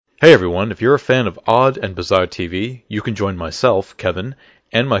Hey everyone, if you're a fan of Odd and Bizarre TV, you can join myself, Kevin,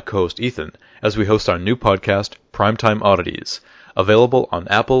 and my co-host Ethan as we host our new podcast, Primetime Oddities, available on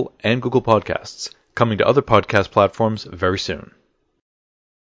Apple and Google Podcasts, coming to other podcast platforms very soon.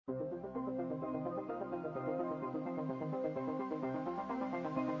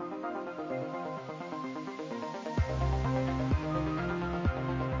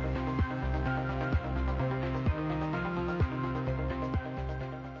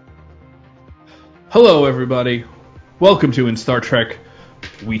 Hello, everybody. Welcome to In Star Trek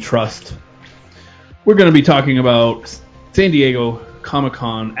We Trust. We're going to be talking about San Diego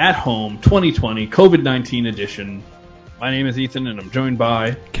Comic-Con at Home 2020 COVID-19 edition. My name is Ethan, and I'm joined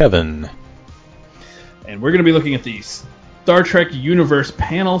by Kevin. And we're going to be looking at the Star Trek Universe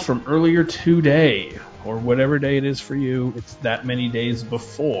panel from earlier today, or whatever day it is for you. It's that many days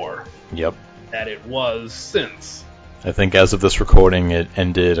before that it was since. I think as of this recording, it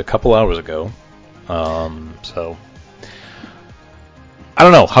ended a couple hours ago. So I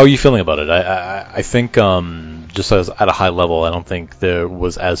don't know. How are you feeling about it? I think just as at a high level, I don't think there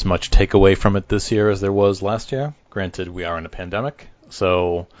was as much takeaway from it this year as there was last year. Granted, we are in a pandemic,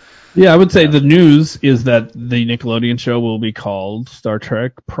 so yeah, I would say the news is that the Nickelodeon show will be called Star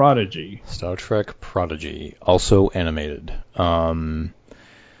Trek Prodigy. Star Trek Prodigy, also animated. I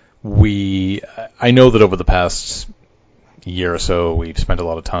know that over the past year or so, we've spent a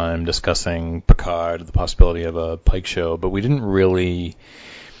lot of time discussing Picard, the possibility of a Pike show, but we didn't really.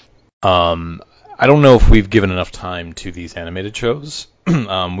 I don't know if we've given enough time to these animated shows.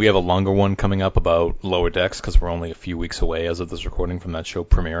 We have a longer one coming up about Lower Decks because we're only a few weeks away as of this recording from that show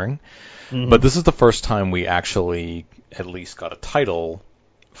premiering. Mm-hmm. But this is the first time we actually at least got a title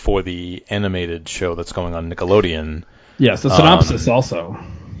for the animated show that's going on Nickelodeon. Yes, the synopsis also.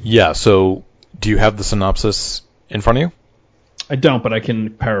 Yeah, so do you have the synopsis in front of you? I don't, but I can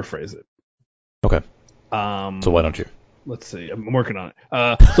paraphrase it. Okay. So why don't you? Let's see. I'm working on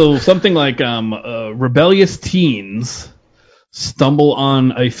it. So something like rebellious teens stumble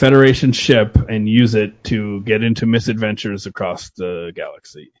on a Federation ship and use it to get into misadventures across the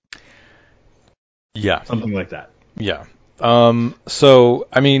galaxy. Yeah. Something like that. Yeah. So,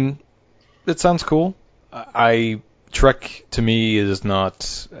 I mean, it sounds cool. Trek, to me, is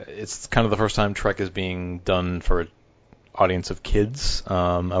not... It's kind of the first time Trek is being done for audience of kids.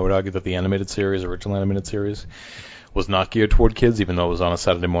 I would argue that the original animated series, was not geared toward kids, even though it was on a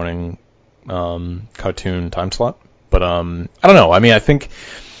Saturday morning cartoon time slot. But I don't know. I mean, I think,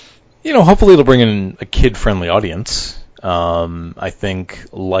 hopefully it'll bring in a kid-friendly audience. I think,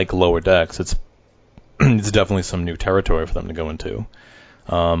 like Lower Decks, it's definitely some new territory for them to go into.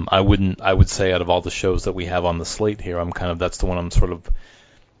 I would say out of all the shows that we have on the slate here, that's the one I'm sort of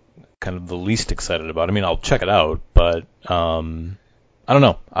kind of the least excited about. I mean, I'll check it out, but I don't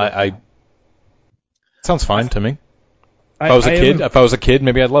know. It sounds fine to me. If I was a kid,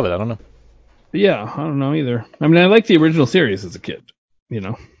 maybe I'd love it. I don't know. Yeah, I don't know either. I mean, I like the original series as a kid.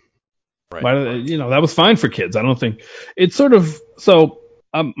 Right. That was fine for kids. I don't think it's sort of so.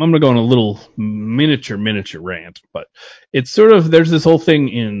 I'm going to go on a little miniature rant, but it's sort of there's this whole thing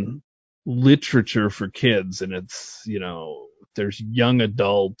in literature for kids, and it's there's young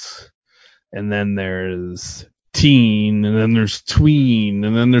adult, and then there's teen, and then there's tween,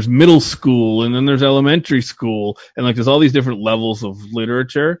 and then there's middle school, and then there's elementary school, and like there's all these different levels of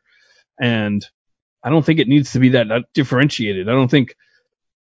literature, and I don't think it needs to be that differentiated. I don't think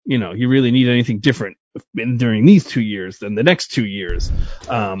you really need anything different during these 2 years than the next 2 years.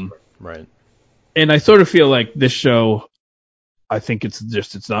 Right. And I sort of feel like this show, I think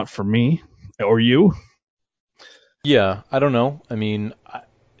it's not for me or you. Yeah, I don't know. I mean,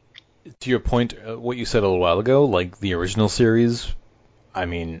 to your point, what you said a little while ago, like the original series, I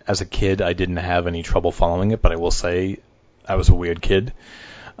mean, as a kid, I didn't have any trouble following it, but I will say I was a weird kid.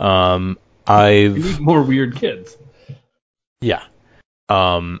 You need more weird kids. Yeah.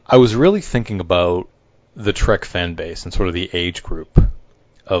 I was really thinking about the Trek fan base and sort of the age group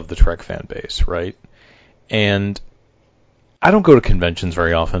of the Trek fan base, right? And I don't go to conventions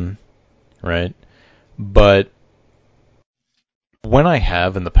very often, right? But when I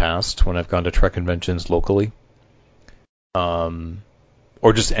have in the past, when I've gone to Trek conventions locally,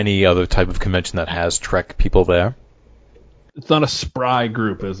 or just any other type of convention that has Trek people there. It's not a spry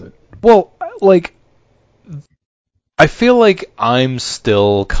group, is it? Well, like, I feel like I'm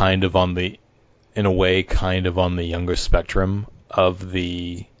still kind of on the younger spectrum of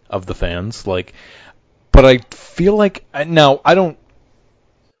the fans, like, but I feel like now I don't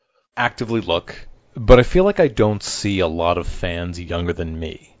actively look, but I feel like I don't see a lot of fans younger than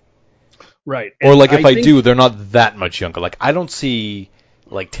me. Right. Or like if I do, they're not that much younger. Like I don't see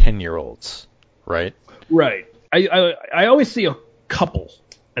like 10-year-olds, right? Right. I always see a couple,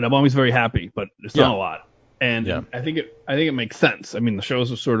 and I'm always very happy, but it's not a lot. And I think it makes sense. I mean, the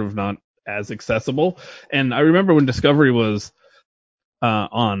shows are sort of not as accessible. And I remember when Discovery was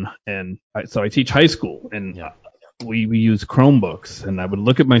on, and so I teach high school, and we use Chromebooks, and I would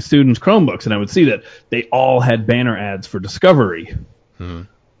look at my students' Chromebooks, and I would see that they all had banner ads for Discovery on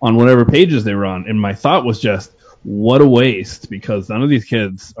whatever pages they were on. And my thought was just, what a waste, because none of these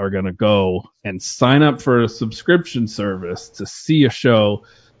kids are going to go and sign up for a subscription service to see a show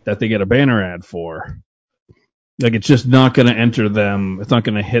that they get a banner ad for. Like, it's just not going to enter them. It's not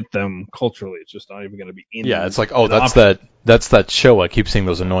going to hit them culturally. It's just not even going to be in. Yeah, it's like, oh, that's that show I keep seeing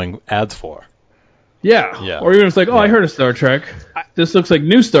those annoying ads for. Yeah. Or even it's like, I heard of Star Trek. This looks like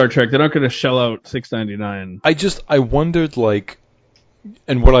new Star Trek. They're not going to shell out $6.99. I wondered, like,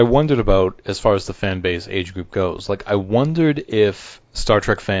 and what I wondered about as far as the fan base age group goes, like, I wondered if Star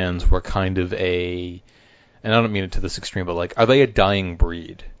Trek fans were kind of and I don't mean it to this extreme, but, like, are they a dying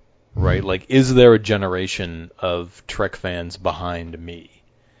breed? Right? Like, is there a generation of Trek fans behind me?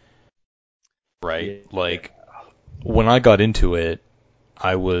 Right? Yeah. Like, when I got into it,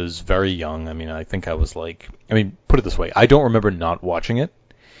 I was very young. I mean, I think I was like, put it this way. I don't remember not watching it,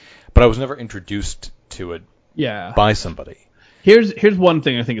 but I was never introduced to it by somebody. Here's one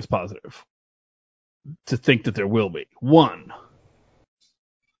thing I think is positive to think that there will be. One,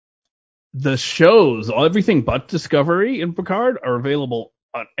 the shows, everything but Discovery and Picard, are available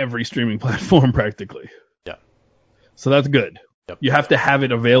on every streaming platform practically. Yeah. So that's good. Yep. You have to have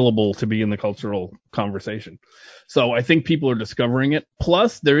it available to be in the cultural conversation. So I think people are discovering it.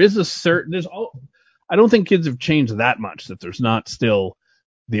 Plus, there is I don't think kids have changed that much that there's not still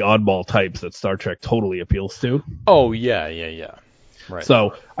the oddball types that Star Trek totally appeals to. Oh, yeah. Right.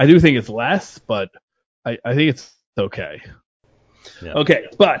 So I do think it's less, but I think it's okay. Yeah. Okay,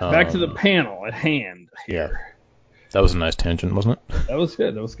 but back to the panel at hand here. Yeah. That was a nice tangent, wasn't it? That was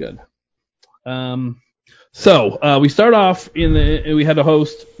good. So we start off we had a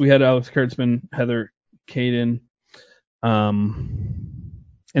host. We had Alex Kurtzman, Heather Caden. And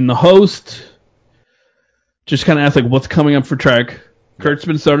the host just kind of asked, like, what's coming up for Trek.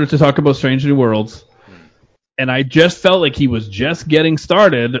 Kurtzman started to talk about Strange New Worlds. And I just felt like he was just getting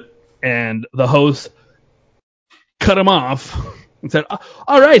started, and the host cut him off and said,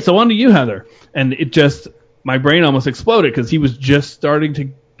 all right, so on to you, Heather. And it just... my brain almost exploded because he was just starting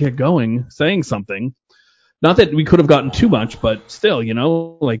to get going, saying something. Not that we could have gotten too much, but still,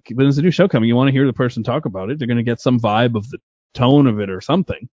 like, when there's a new show coming, you want to hear the person talk about it. They're going to get some vibe of the tone of it or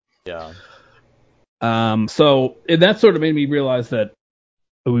something. Yeah. So that sort of made me realize that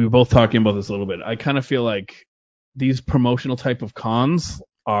we were both talking about this a little bit. I kind of feel like these promotional type of cons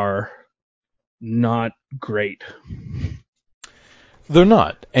are not great. They're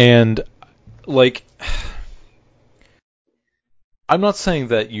not. And, like... I'm not saying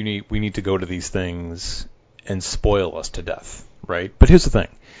that we need to go to these things and spoil us to death, right? But here's the thing.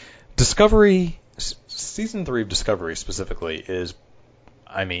 Discovery, Season 3 of Discovery specifically is,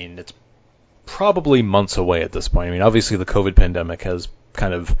 it's probably months away at this point. Obviously the COVID pandemic has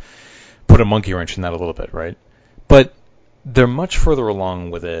kind of put a monkey wrench in that a little bit, right? But they're much further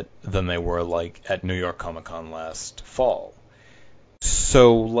along with it than they were, like, at New York Comic Con last fall.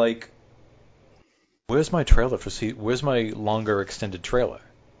 So, like... where's my trailer where's my longer extended trailer,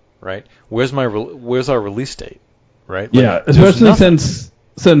 right? Where's our release date, right? Like, yeah, especially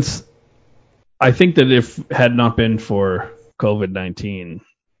since I think that if it had not been for COVID-19,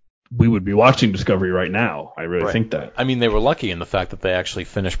 we would be watching Discovery right now. I really think that. They were lucky in the fact that they actually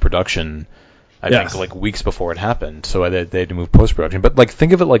finished production, I think, like, weeks before it happened, so they had to move post-production. But, like,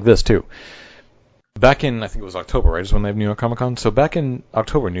 think of it like this, too. Back in, I think it was October, right, is when they have New York Comic Con? So back in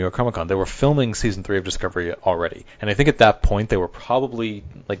October, New York Comic Con, they were filming Season 3 of Discovery already. And I think at that point, they were probably,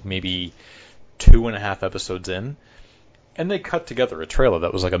 like, maybe 2.5 episodes in. And they cut together a trailer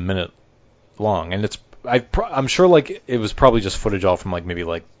that was, like, a minute long. And I'm sure, like, it was probably just footage all from, like, maybe,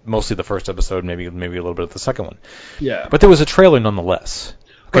 like, mostly the first episode, maybe a little bit of the second one. Yeah. But there was a trailer nonetheless.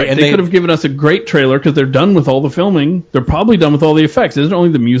 Okay, right, and they could have given us a great trailer because they're done with all the filming. They're probably done with all the effects. Isn't it only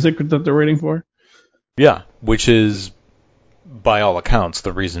the music that they're waiting for? Yeah, which is, by all accounts,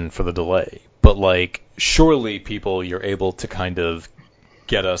 the reason for the delay. But, like, surely you're able to kind of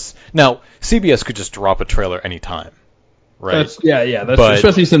get us... Now, CBS could just drop a trailer anytime, right?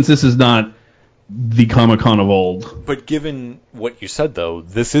 Especially since this is not the Comic-Con of old. But given what you said, though,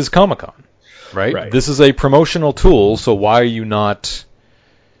 this is Comic-Con, right? This is a promotional tool, so why are you not...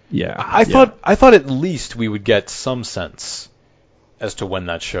 Yeah. I thought at least we would get some sense as to when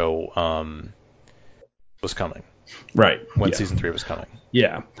that show... was coming. Right. When season 3 was coming.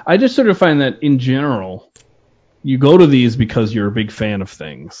 Yeah. I just sort of find that in general, you go to these because you're a big fan of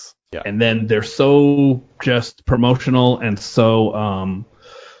things. Yeah. And then they're so just promotional and so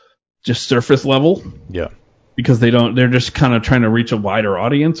just surface level. Yeah. Because they're just kind of trying to reach a wider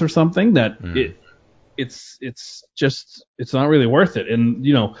audience or something that it's not really worth it. And,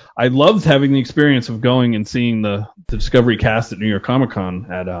 I loved having the experience of going and seeing the Discovery cast at New York Comic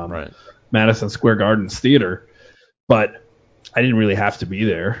Con at Madison Square Gardens Theater, but I didn't really have to be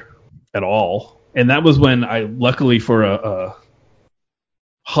there at all. And that was when luckily for a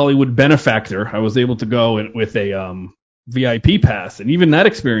Hollywood benefactor, I was able to go with a VIP pass, and even that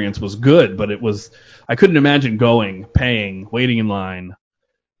experience was good, but I couldn't imagine paying, waiting in line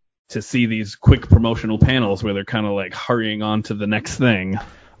to see these quick promotional panels where they're kind of like hurrying on to the next thing.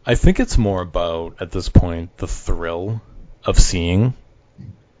 I think it's more about, at this point, the thrill of seeing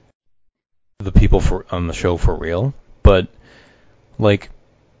the people on the show for real, but like,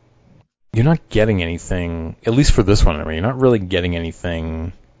 you're not getting anything, at least for this one, I mean, you're not really getting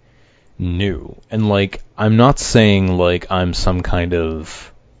anything new. And like, I'm not saying like I'm some kind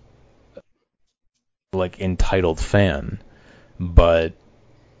of like entitled fan, but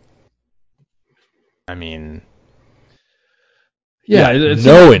I mean, it's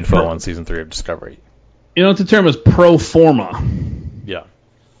no info on season 3 of Discovery. It's a term as pro forma. Yeah.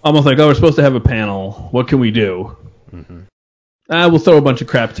 Almost like, we're supposed to have a panel. What can we do? Mm-hmm. We'll throw a bunch of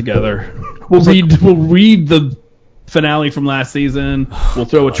crap together. We'll read the finale from last season. We'll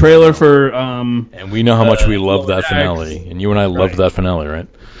throw a trailer for and we know how much we love that finale. And you and I loved that finale, right?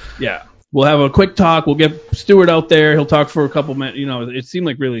 Yeah. We'll have a quick talk. We'll get Stewart out there. He'll talk for a couple minutes. It seemed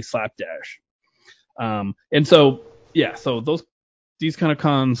like really slapdash. And so these kind of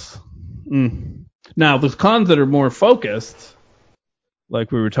cons. Now, the cons that are more focused,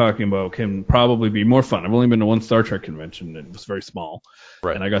 like we were talking about, can probably be more fun. I've only been to one Star Trek convention, and it was very small.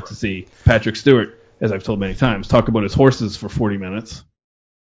 Right. And I got to see Patrick Stewart, as I've told many times, talk about his horses for 40 minutes.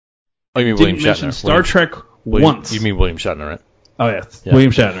 Oh, you mean Didn't William mention Shatner? Star Trek once. You mean William Shatner, right? Oh, yes.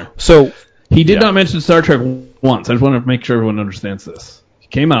 William Shatner. So he did not mention Star Trek once. I just want to make sure everyone understands this. He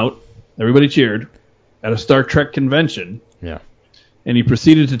came out, everybody cheered, at a Star Trek convention. Yeah. And he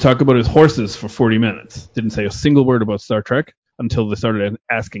proceeded to talk about his horses for 40 minutes. Didn't say a single word about Star Trek until they started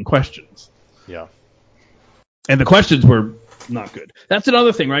asking questions. Yeah. And the questions were not good. That's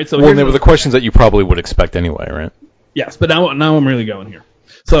another thing, right? So they were the questions that you probably would expect anyway, right? Yes, but now I'm really going here.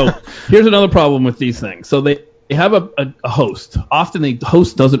 So here's another problem with these things. So they have a host. Often the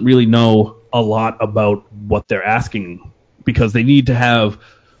host doesn't really know a lot about what they're asking because they need to have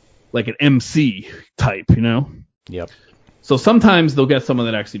like an MC type, Yep. So sometimes they'll get someone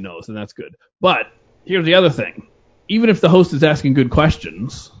that actually knows, and that's good. But here's the other thing. Even if the host is asking good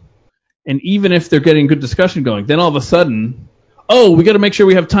questions, and even if they're getting good discussion going, then all of a sudden, we got to make sure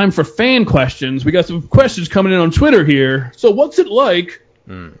we have time for fan questions. We got some questions coming in on Twitter here. So what's it like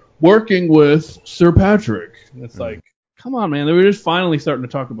working with Sir Patrick? And it's like, come on, man. They were just finally starting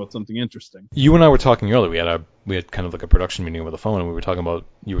to talk about something interesting. You and I were talking earlier. We had kind of like a production meeting over the phone, and we were talking about,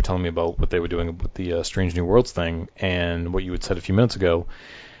 you were telling me about what they were doing with the Strange New Worlds thing and what you had said a few minutes ago.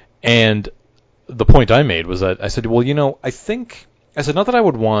 And the point I made was that I said, well, I said, not that I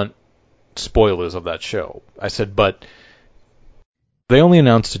would want spoilers of that show. I said, but they only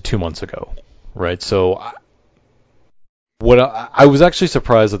announced it 2 months ago, right? So I was actually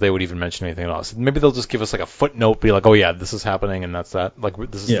surprised that they would even mention anything at all. So maybe they'll just give us like a footnote, be like, oh yeah, this is happening and that's that. Like,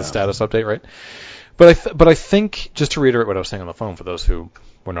 this is the status update, right? But I think, just to reiterate what I was saying on the phone for those who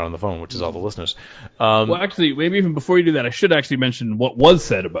were not on the phone, which is all the listeners. Well, actually, maybe even before you do that, I should actually mention what was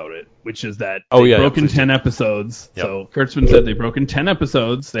said about it, which is that they broke in 10 episodes. Yep. So Kurtzman said they broke in 10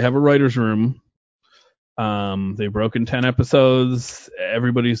 episodes. They have a writer's room. They broke in 10 episodes.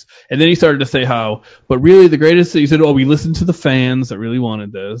 And then he started to say but really the greatest, he said, we listened to the fans that really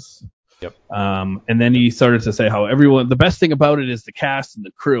wanted this. Yep. And then he started to say how the best thing about it is the cast and the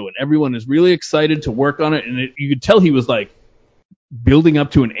crew, and everyone is really excited to work on it. And you could tell he was like building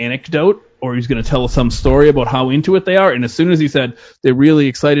up to an anecdote, or he's going to tell some story about how into it they are. And as soon as he said they're really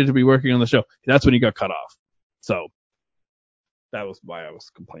excited to be working on the show, that's when he got cut off. So that was why I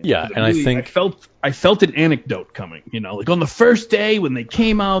was complaining. Yeah, and really, I felt an anecdote coming. Like on the first day when they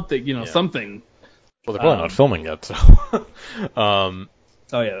came out, that something. Well, they're probably not filming yet, so.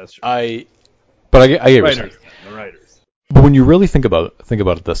 Oh yeah, that's true. I get writers. The writers. But when you really think about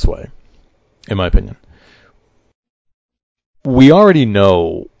it this way, in my opinion, we already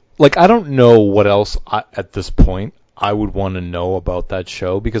know. Like, I don't know what else at this point I would want to know about that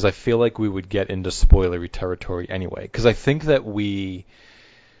show, because I feel like we would get into spoilery territory anyway. Because I think that we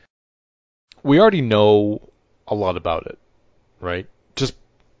already know a lot about it, right? Just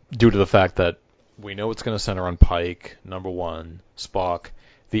due to the fact that we know it's going to center on Pike, number one, Spock,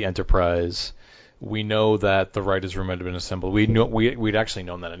 the Enterprise. We know that the writers' room had been assembled. We'd actually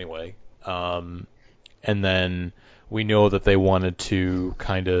known that anyway. And then we know that they wanted to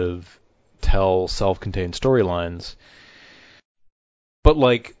kind of tell self-contained storylines. But,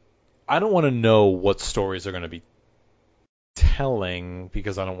 like, I don't want to know what stories they're going to be telling,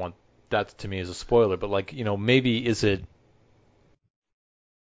 because I don't want that to me as a spoiler. But, like, maybe is it...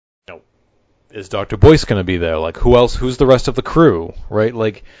 Is Dr. Boyce going to be there? Like, who else? Who's the rest of the crew? Right?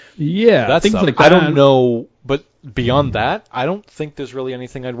 Like, yeah, that things stuff. like that. I don't know, but beyond that, I don't think there's really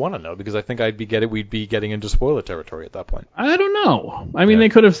anything I'd want to know, because I think we'd be getting into spoiler territory at that point. I don't know. I mean, they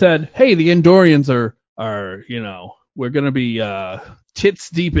could have said, "Hey, the Andorians are we're going to be tits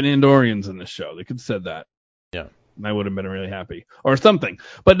deep in Andorians in this show." They could have said that. Yeah, and I would have been really happy, or something.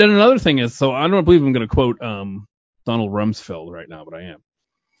 But then another thing is, so I don't believe I'm going to quote Donald Rumsfeld right now, but I am.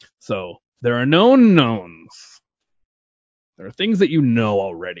 So there are known knowns. There are things that you know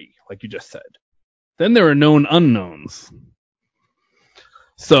already, like you just said. Then there are known unknowns.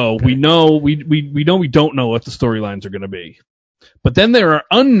 So we know we don't know what the storylines are going to be. But then there are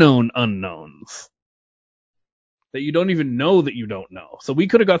unknown unknowns that you don't even know that you don't know. So we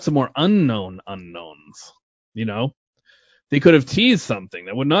could have got some more unknown unknowns. They could have teased something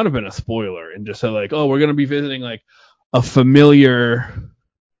that would not have been a spoiler and just said like, "Oh, we're going to be visiting like a familiar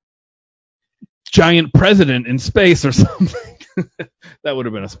giant president in space or something." That would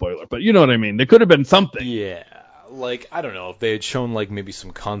have been a spoiler, but you know what I mean. There could have been something. Yeah, like, I don't know, if they had shown like maybe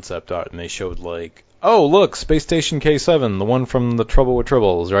some concept art and they showed like, oh look, Space Station K7, the one from the Trouble with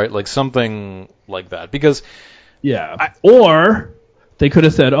Tribbles, right? Like something like that, because or they could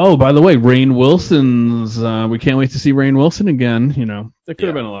have said, "Oh, by the way, Rainn Wilson's. We can't wait to see Rainn Wilson again." There could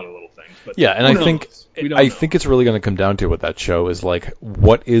have been a lot of little things. But yeah, and I think it's really going to come down to with that show is like,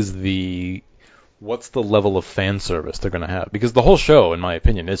 what's the level of fan service they're going to have? Because the whole show, in my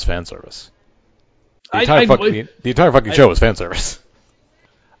opinion, is fan service. The entire fucking show is fan service.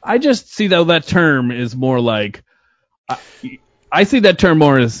 I just see that term is more like, I see that term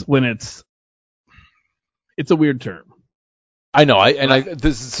more as when it's a weird term. I know,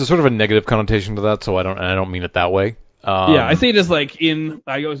 this is sort of a negative connotation to that, so I don't mean it that way. I see it as like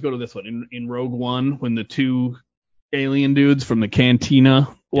I always go to this one in Rogue One when the two alien dudes from the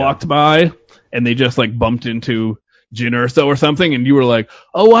cantina walked by and they just like bumped into Jyn Erso or something, and you were like,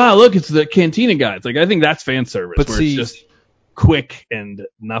 "Oh wow, look, it's the cantina guys." Like, I think that's fan service, it's just quick and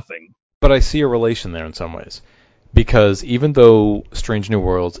nothing. But I see a relation there in some ways, because even though Strange New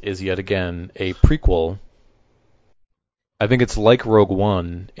Worlds is yet again a prequel, I think it's like Rogue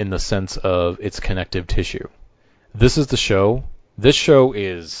One in the sense of its connective tissue. This is the show. This show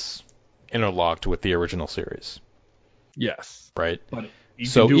is interlocked with the original series. Yes. Right? But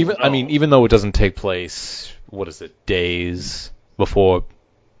so even though it doesn't take place, days before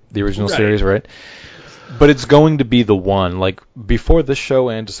the original series, right? But it's going to be the one, like, before this show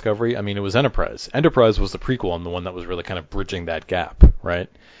and Discovery, I mean, it was Enterprise. Enterprise was the prequel and the one that was really kind of bridging that gap, right?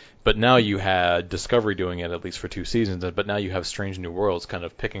 But now you had Discovery doing it, at least for 2 seasons, but now you have Strange New Worlds kind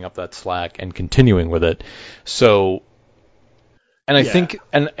of picking up that slack and continuing with it. So, and I think,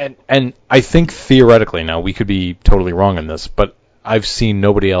 and I think theoretically, now we could be totally wrong in this, but I've seen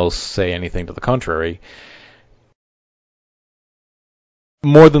nobody else say anything to the contrary.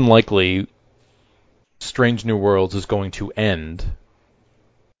 More than likely, Strange New Worlds is going to end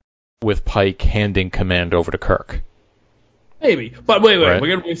with Pike handing command over to Kirk. Maybe. But wait, right? We're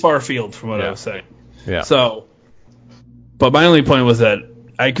going to be far afield from what I was saying. Yeah. So, but my only point was that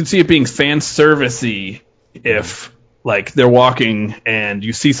I could see it being fan servicey if, like, they're walking and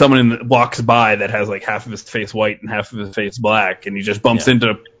you see someone walks by that has, like, half of his face white and half of his face black, and he just bumps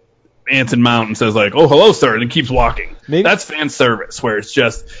into Anson Mount and says, like, "Oh, hello, sir," and keeps walking. Maybe. That's fan service, where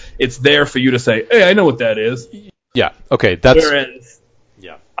it's there for you to say, "Hey, I know what that is." Yeah, okay, that's... Whereas,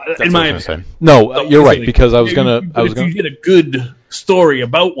 that's in my opinion. No, you're right, because I was going to... If you get a good story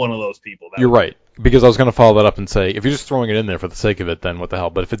about one of those people... You're right, because I was going to follow that up and say, if you're just throwing it in there for the sake of it, then what the hell?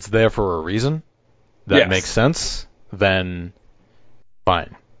 But if it's there for a reason that makes sense, then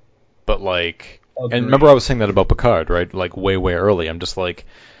fine. But, like... Agreed. And remember I was saying that about Picard, right? Like, way, way early. I'm just like...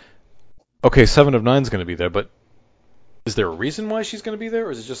 Okay, 7 of 9's going to be there, but is there a reason why she's going to be there?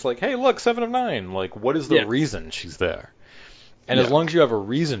 Or is it just like, hey, look, 7 of 9. Like, what is the reason she's there? And as long as you have a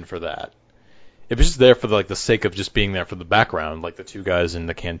reason for that, if it's just there for the sake of just being there for the background, like the two guys in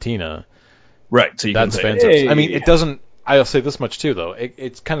the cantina, right? So that's fantastic. I mean, it doesn't. I'll say this much too, though.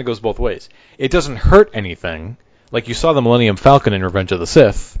 It kind of goes both ways. It doesn't hurt anything. Like you saw the Millennium Falcon in Revenge of the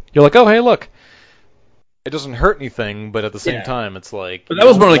Sith. You're like, oh, hey, look, it doesn't hurt anything, but at the same time, it's like. But that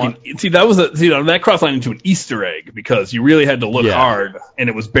was more like that crossed line into an Easter egg because you really had to look hard, and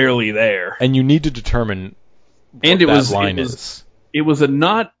it was barely there. And you need to determine what line is. It was a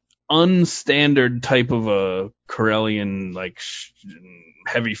not unstandard type of a Corellian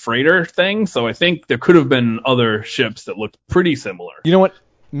heavy freighter thing, so I think there could have been other ships that looked pretty similar. You know what?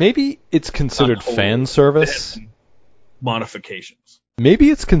 Maybe it's considered fan service. Modifications. Maybe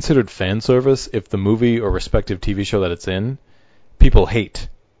it's considered fan service if the movie or respective TV show that it's in, people hate.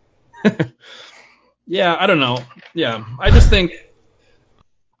 Yeah, I don't know. Yeah, I just think,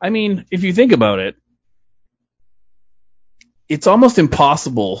 I mean, if you think about it, it's almost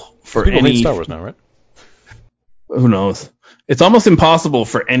impossible for people hate Star Wars now, right? Who knows? It's almost impossible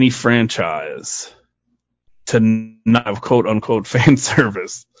for any franchise to not have quote unquote fan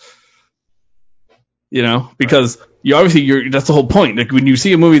service. You know, because that's the whole point. Like when you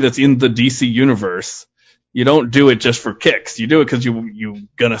see a movie that's in the DC universe, you don't do it just for kicks. You do it because you're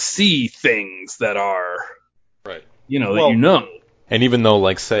gonna see things that are right. And even though,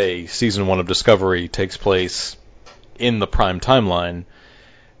 like, say, season 1 of Discovery takes place in the prime timeline,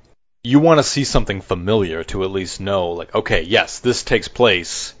 you want to see something familiar to at least know, like, okay, yes, this takes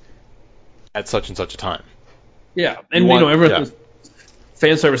place at such and such a time. Yeah, and everyone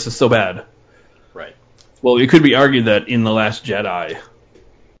fan service is so bad. Right. Well, it could be argued that in The Last Jedi,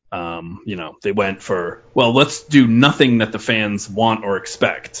 they went for, well, let's do nothing that the fans want or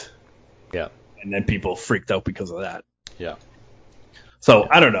expect. Yeah. And then people freaked out because of that. Yeah. So,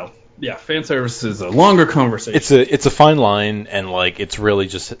 I don't know. Yeah, fan service is a longer conversation. It's a fine line, and, like, it's really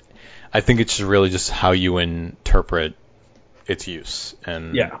just, I think it's really just how you interpret its use.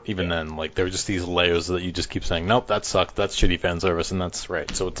 And even then, like, there are just these layers that you just keep saying, nope, that sucked, that's shitty fan service, and that's right.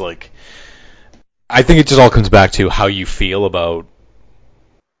 So it's like, I think it just all comes back to how you feel about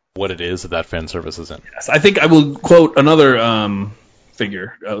what it is that fan service is in. Yes, I think I will quote another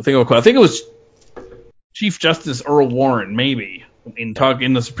figure. I think it was Chief Justice Earl Warren, maybe, in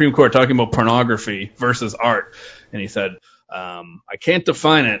the Supreme Court talking about pornography versus art, and he said, "I can't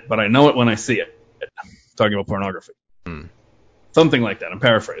define it, but I know it when I see it." Talking about pornography, something like that. I'm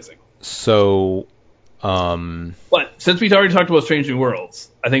paraphrasing. So. But since we already talked about Strange New Worlds,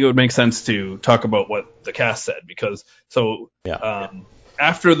 I think it would make sense to talk about what the cast said, because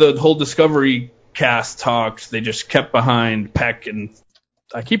after the whole Discovery cast talked, they just kept behind Peck, and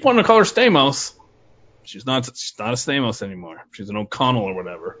I keep wanting to call her Stamos. She's not a Stamos anymore. She's an O'Connell or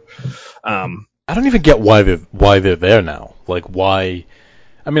whatever. I don't even get why they're there now. Like, why?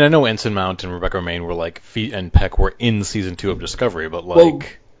 I mean, I know Ensign Mount and Rebecca Romijn were like, and Peck were in season 2 of Discovery, but like. Well,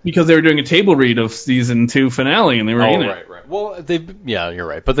 because they were doing a table read of season 2 finale, and they were in it. Right. Well, you're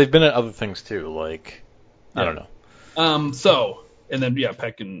right, but they've been at other things too. Like, I don't know. And then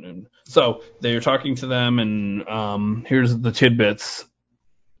Peck and so they were talking to them, and here's the tidbits.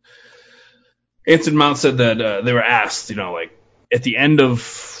 Ensign Mount said that they were asked, like at the end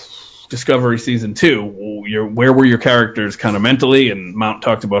of Discovery season 2, where were your characters kind of mentally? And Mount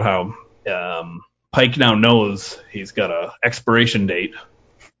talked about how Pike now knows he's got a expiration date.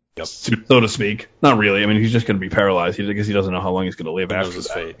 Yep. So to speak. Not really. I mean, he's just going to be paralyzed. I guess he doesn't know how long he's going to live after his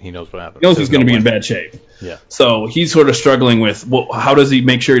fate. He knows what happens. He knows he's going to be in bad shape. Yeah. So he's sort of struggling with, how does he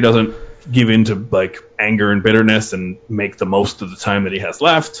make sure he doesn't give in to like anger and bitterness and make the most of the time that he has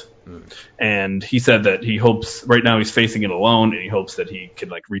left? And he said that he hopes right now he's facing it alone, and he hopes that he can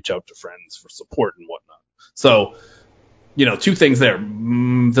like reach out to friends for support and whatnot. So, two things there.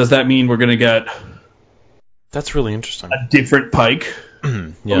 Does that mean we're going to get? That's really interesting. A different Pike.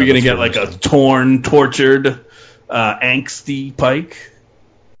 Yeah, are we going to get like a torn, tortured, angsty Pike?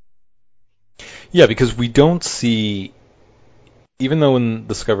 Yeah, because we don't see, even though in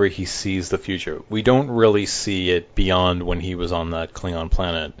Discovery he sees the future, we don't really see it beyond when he was on that Klingon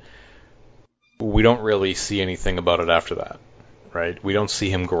planet. We don't really see anything about it after that, right? We don't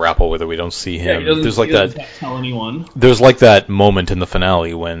see him grapple with it. We don't see him. There's like that. Tell anyone. There's like that moment in the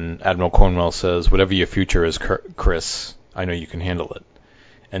finale when Admiral Cornwell says, "Whatever your future is, Chris, I know you can handle it."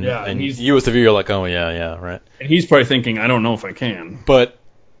 And you as the viewer are like, oh yeah, right. And he's probably thinking, I don't know if I can. But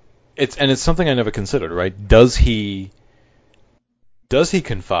it's something I never considered, right? Does he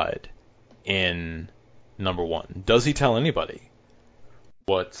confide in number 1? Does he tell anybody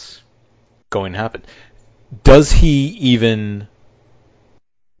what's going to happen? Does he even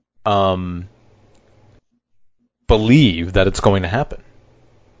believe that it's going to happen?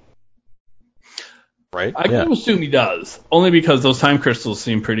 Right? I can assume he does, only because those time crystals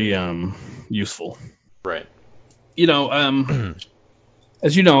seem pretty useful. Right.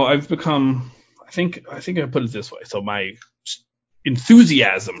 As you know, I've become. I think I put it this way. So my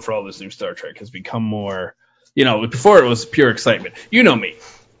enthusiasm for all this new Star Trek has become more, before it was pure excitement. You know me,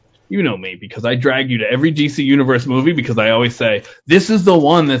 because I drag you to every DC Universe movie because I always say, this is the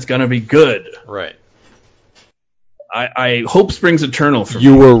one that's going to be good. Right. I hope springs eternal for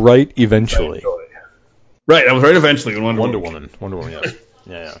you me. You were right eventually. Right, I was right eventually when Wonder Woman, yeah.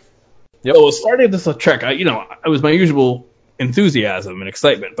 Yeah. Yep. So starting this Trek, it was my usual enthusiasm and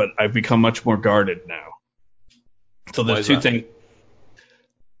excitement, but I've become much more guarded now. So there's two things.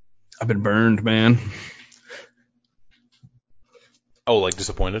 I've been burned, man. Oh, like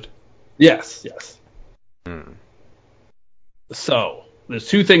disappointed? Yes. So there's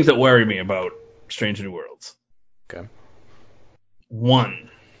two things that worry me about Strange New Worlds. Okay. One,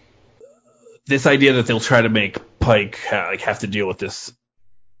 this idea that they'll try to make Pike have to deal with this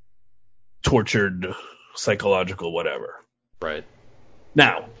tortured psychological whatever. Right.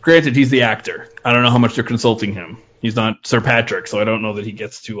 Now, granted, he's the actor. I don't know how much they're consulting him. He's not Sir Patrick, so I don't know that he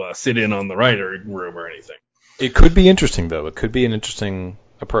gets to sit in on the writer room or anything. It could be interesting, though. It could be an interesting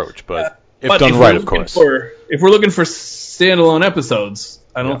approach, but if done right, of course. If we're looking for standalone episodes,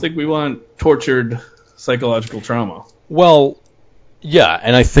 I don't think we want tortured psychological trauma. Well, yeah,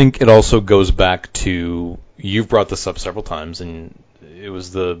 and I think it also goes back to, you've brought this up several times, and it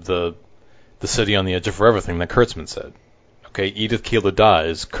was the city on the edge of forever thing that Kurtzman said. Okay, Edith Keeler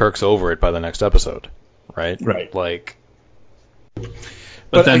dies, Kirk's over it by the next episode, right? Right.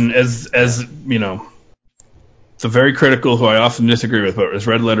 But then, as you know, the very critical, who I often disagree with, but as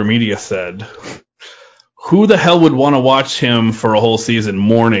Red Letter Media said, who the hell would want to watch him for a whole season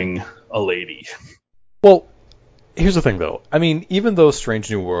mourning a lady? Well, here's the thing, though. I mean, even though Strange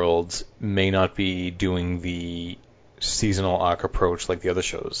New Worlds may not be doing the seasonal arc approach like the other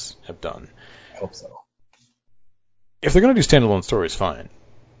shows have done, I hope so. If they're going to do standalone stories, fine.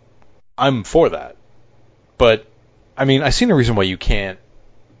 I'm for that. But, I mean, I see no reason why you can't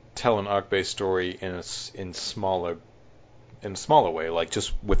tell an arc-based story in a smaller way, like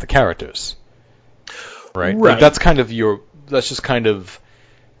just with the characters. Right? Like that's just kind of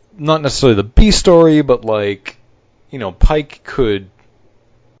not necessarily the B story, but Pike could,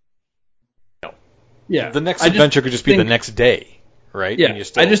 the next adventure could just be the next day, right? Yeah,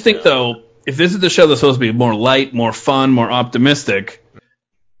 I just think, though, if this is the show that's supposed to be more light, more fun, more optimistic,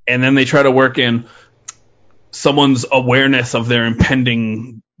 and then they try to work in someone's awareness of their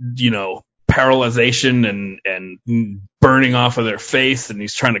impending, paralyzation and burning off of their face, and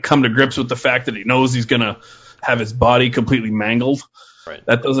he's trying to come to grips with the fact that he knows he's going to have his body completely mangled. Right.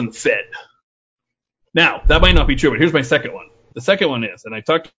 That doesn't fit. Now, that might not be true, but here's my second one. The second one is, and I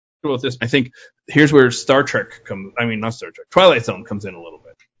talked about this, I think here's where Twilight Zone comes in a little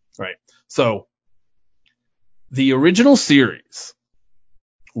bit. Right. So, the original series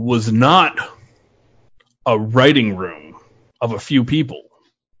was not a writing room of a few people.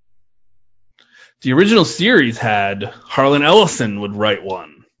 The original series had Harlan Ellison would write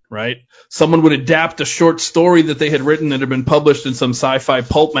one, right? Someone would adapt a short story that they had written that had been published in some sci-fi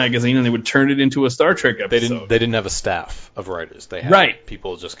pulp magazine, and they would turn it into a Star Trek episode. They didn't have a staff of writers. They had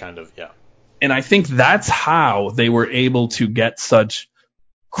people just kind of, And I think that's how they were able to get such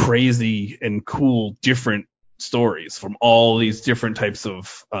crazy and cool different stories from all these different types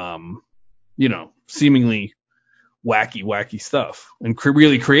of seemingly wacky stuff and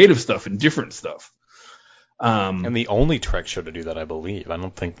really creative stuff and different stuff. And the only Trek show to do that, I believe. I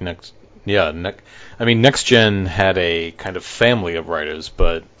don't think Next Gen had a kind of family of writers,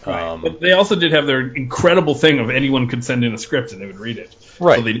 but but they also did have their incredible thing of anyone could send in a script and they would read it.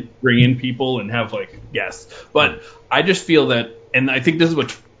 Right. So they'd bring in people and have guests. But I just feel that, and I think this is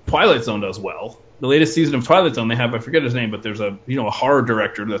what Twilight Zone does well. The latest season of Twilight Zone, they have, I forget his name, but there's a horror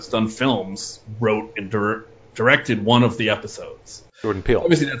director that's done films, wrote and directed one of the episodes. Jordan Peele.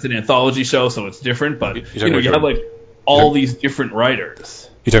 Obviously, that's an anthology show, so it's different. But you have all these different writers.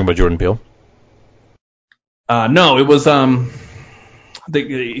 You talking about Jordan Peele? No, it was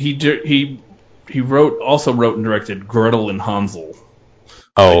he also wrote and directed Gretel and Hansel.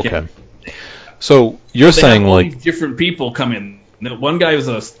 Oh, okay. So you're saying these different people come in. One guy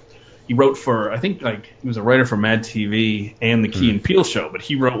he wrote for, I think, he was a writer for Mad TV and the Key and Peele show, but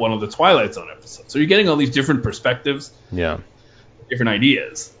he wrote one of the Twilight Zone episodes. So you're getting all these different perspectives, different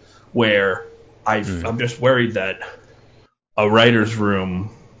ideas, where I'm just worried that a writer's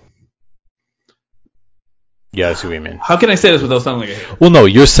room. Yeah, I see what you mean. How can I say this without sounding like a hater? Well, no,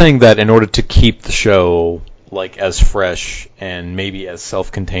 you're saying that in order to keep the show as fresh and maybe as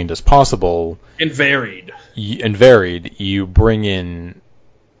self-contained as possible, and varied, you bring in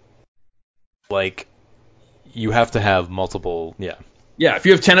you have to have multiple. Yeah, Yeah, if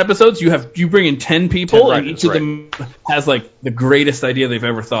you have 10 episodes, you bring in 10 people, 10 writers, and each of them has like the greatest idea they've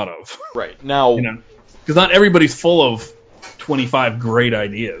ever thought of. Right. Now, because not everybody's full of 25 great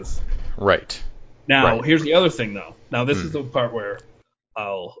ideas. Right. Now, here's the other thing, though. Now, this is the part where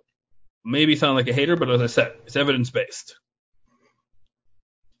I'll maybe sound like a hater, but as I said, it's evidence-based.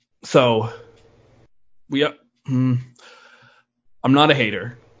 So, I'm not a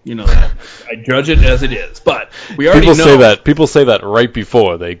hater. You know that. I judge it as it is. But we already know... People say that right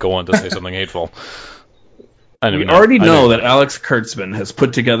before they go on to say something hateful. We already know that Alex Kurtzman has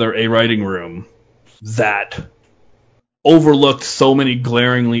put together a writing room that overlooked so many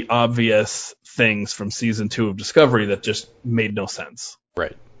glaringly obvious things from season 2 of Discovery that just made no sense.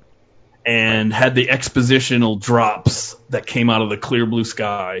 Right. And had the expositional drops that came out of the clear blue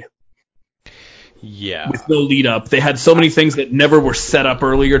sky. Yeah. With no lead up. They had so many things that never were set up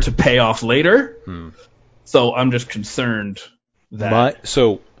earlier to pay off later. So I'm just concerned that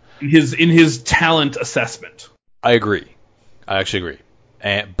in his talent assessment. I agree. I actually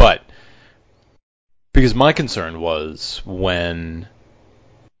agree. But because my concern was when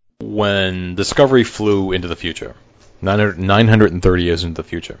Discovery flew into the future, 930 years into the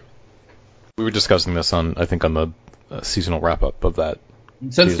future. We were discussing this on the seasonal wrap-up of that.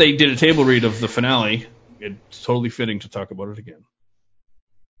 Since they did a table read of the finale, it's totally fitting to talk about it again.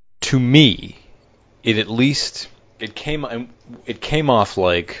 To me, it came off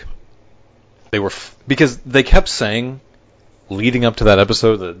like they were because they kept saying leading up to that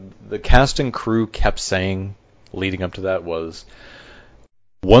episode, the cast and crew kept saying leading up to that was,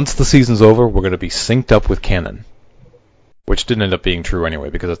 once the season's over, we're going to be synced up with canon, which didn't end up being true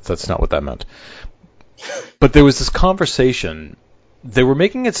anyway because that's not what that meant. But there was this conversation. They were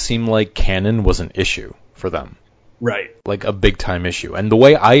making it seem like canon was an issue for them. Right. Like a big-time issue. And the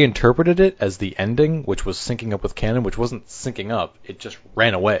way I interpreted it as the ending, which was syncing up with canon, which wasn't syncing up, it just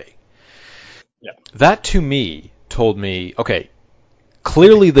ran away. Yeah. That, to me, told me, okay,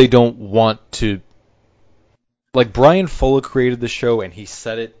 clearly they don't want to... Like, Brian Fuller created the show, and he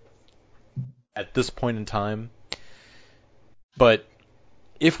said it at this point in time. But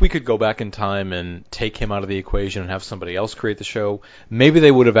if we could go back in time and take him out of the equation and have somebody else create the show, maybe they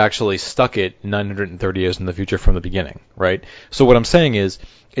would have actually stuck it 930 years in the future from the beginning, right? So what I'm saying is,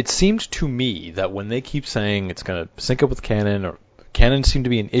 it seemed to me that when they keep saying it's going to sync up with canon, or canon seemed to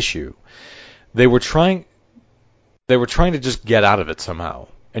be an issue, they were trying to just get out of it somehow,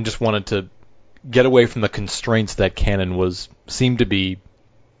 and just wanted to get away from the constraints that canon seemed to be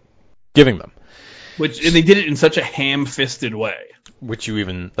giving them. And they did it in such a ham-fisted way.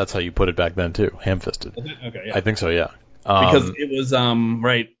 That's how you put it back then too, ham-fisted. Okay, yeah. I think so, yeah. Because it was,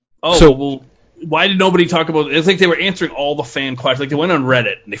 right. Oh, well, why did nobody talk about it? It's like they were answering all the fan questions. Like they went on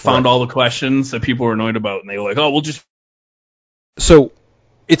Reddit and they found all the questions that people were annoyed about, and they were like, "Oh, we'll just." So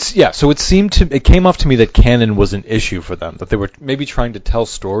it came off to me that canon was an issue for them, that they were maybe trying to tell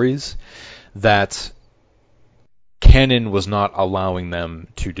stories that canon was not allowing them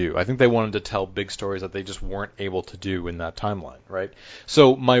to do. I think they wanted to tell big stories that they just weren't able to do in that timeline, right?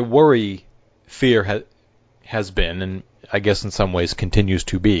 So my fear has been, and I guess in some ways continues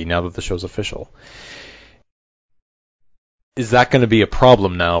to be, now that the show's official, is that going to be a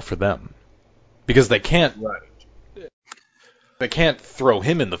problem now for them? Because they can't throw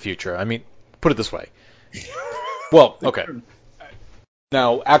him in the future. I mean, put it this way. Well, okay.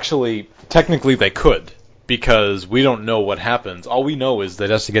 Now, actually, technically they could, because we don't know what happens. All we know is that it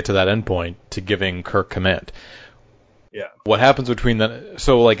has to get to that endpoint to giving Kirk command. Yeah. What happens between that?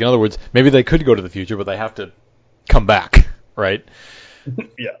 So, like, in other words, maybe they could go to the future, but they have to come back, right?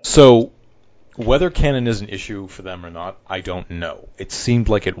 Yeah. So, whether canon is an issue for them or not, I don't know. It seemed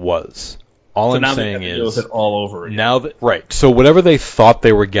like it was. All I'm saying is, deal with it all over again. Now that, right. So whatever they thought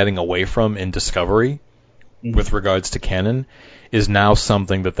they were getting away from in Discovery, with regards to canon, is now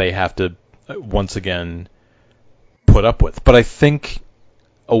something that they have to once again put up with. But I think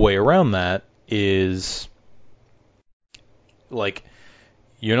a way around that is, like,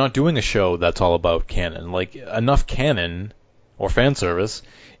 you're not doing a show that's all about canon. Like, enough canon or fan service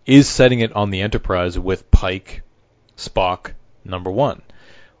is setting it on the Enterprise with Pike, Spock, number one.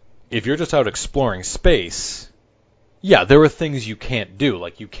 If you're just out exploring space, yeah, there are things you can't do.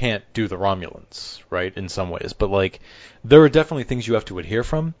 Like, you can't do the Romulans, right, in some ways. But, like, there are definitely things you have to adhere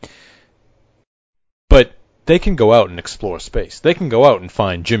from. But they can go out and explore space. They can go out and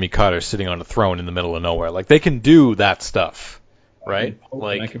find Jimmy Carter sitting on a throne in the middle of nowhere. Like, they can do that stuff, right?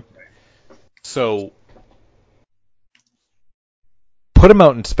 So, put them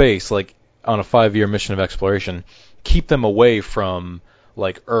out in space, like, on a 5-year mission of exploration. Keep them away from,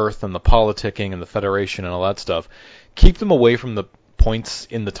 like, Earth and the politicking and the Federation and all that stuff. Keep them away from the points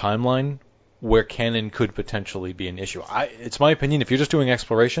in the timeline where canon could potentially be an issue. It's my opinion, if you're just doing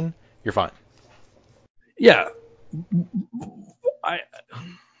exploration, you're fine. Yeah.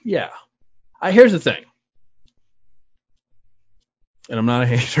 Here's the thing. And I'm not a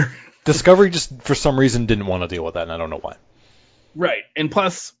hater. Discovery just, for some reason, didn't want to deal with that, and I don't know why. Right. And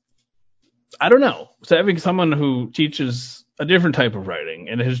plus, I don't know. So having someone who teaches a different type of writing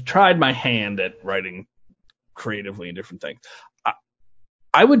and has tried my hand at writing creatively in different things,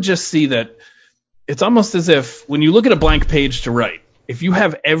 I would just see that it's almost as if when you look at a blank page to write, if you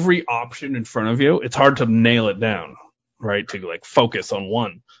have every option in front of you, it's hard to nail it down, right? To like focus on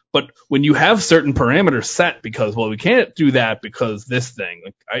one. But when you have certain parameters set because, well, we can't do that because this thing,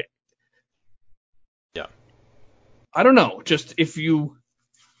 like I don't know.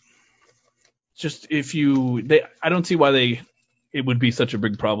 I don't see why it would be such a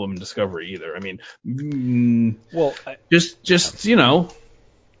big problem in Discovery either. I mean,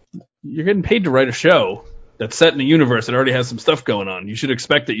 you're getting paid to write a show that's set in a universe that already has some stuff going on. You should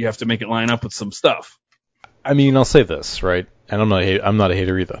expect that you have to make it line up with some stuff. I mean, I'll say this, right? And I'm not a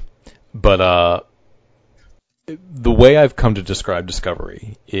hater either. But the way I've come to describe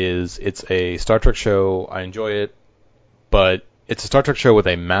Discovery is it's a Star Trek show. I enjoy it, but it's a Star Trek show with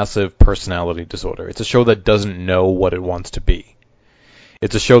a massive personality disorder. It's a show that doesn't know what it wants to be.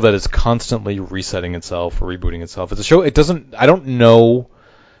 It's a show that is constantly resetting itself, rebooting itself. It's a show. I don't know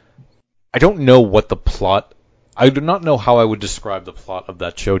what the plot. I do not know how I would describe the plot of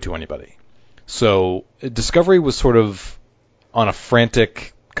that show to anybody. So Discovery was sort of on a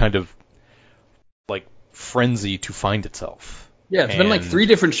frantic kind of like frenzy to find itself. Yeah, it's been like 3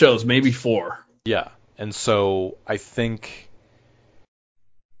 different shows, maybe 4. Yeah, and so I think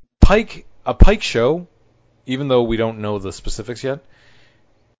a Pike show, even though we don't know the specifics yet.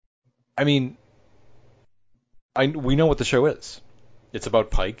 I mean, we know what the show is. It's about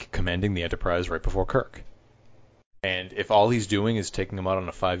Pike commanding the Enterprise right before Kirk. And if all he's doing is taking them out on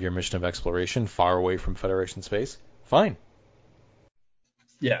a 5-year mission of exploration far away from Federation space, fine.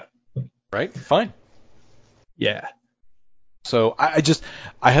 Yeah. Right? Fine. Yeah. So I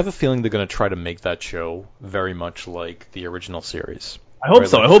have a feeling they're going to try to make that show very much like the original series. I hope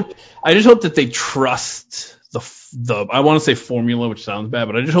so. I just hope that they trust the I want to say formula, which sounds bad,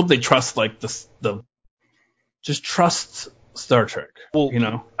 but I just hope they trust like just trust Star Trek. Well,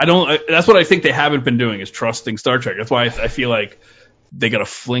 that's what I think they haven't been doing is trusting Star Trek. That's why I feel like they got to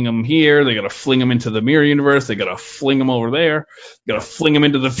fling them here, they got to fling them into the mirror universe, they got to fling them over there, got to fling them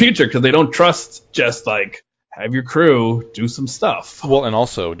into the future because they don't trust just like have your crew do some stuff. Well, and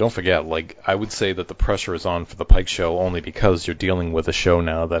also don't forget, like I would say that the pressure is on for the Pike show only because you're dealing with a show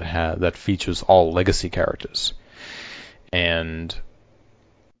now that features all legacy characters and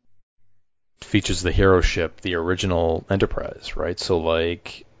features the hero ship, the original Enterprise, right? So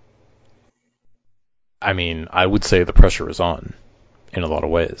like, I mean, I would say the pressure is on in a lot of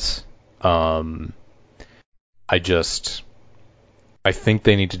ways. I think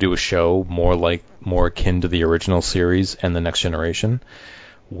they need to do a show more akin to the original series and the Next Generation,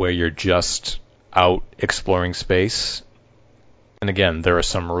 where you're just out exploring space. And again, there are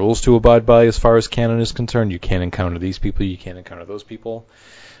some rules to abide by as far as canon is concerned. You can't encounter these people, you can't encounter those people.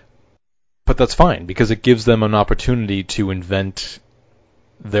 But that's fine, because it gives them an opportunity to invent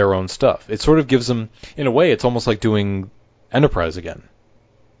their own stuff. It sort of gives them, in a way, it's almost like doing Enterprise again.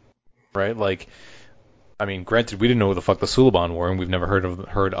 Right? Like, I mean, granted, we didn't know who the fuck the Suliban were, and we've never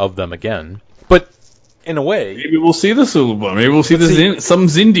heard of them again. But in a way, maybe we'll see the Suliban. Maybe we'll see some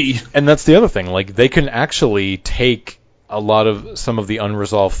Xindi. And that's the other thing. Like, they can actually take some of the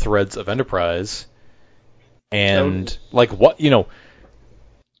unresolved threads of Enterprise, and like what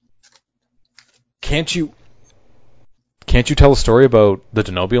can't you tell a story about the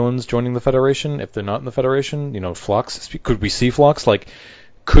Denobulans joining the Federation if they're not in the Federation? Phlox. Could we see Phlox? Like,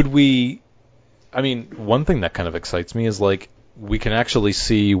 could we? I mean, one thing that kind of excites me is, like, we can actually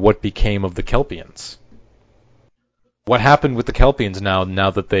see what became of the Kelpians. What happened with the Kelpians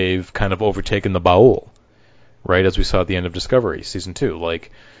now that they've kind of overtaken the Ba'ul, right, as we saw at the end of Discovery, Season 2.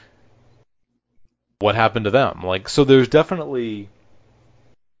 Like, what happened to them? Like, so there's definitely...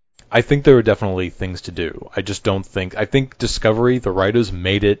 I think there are definitely things to do. I think Discovery, the writers,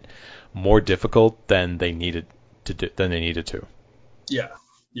 made it more difficult than they needed to. Yeah.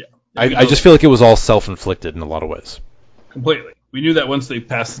 I just feel like it was all self-inflicted in a lot of ways. Completely. We knew that once they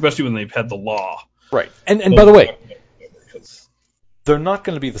passed, especially when they've had the law. Right. And by the way, they're not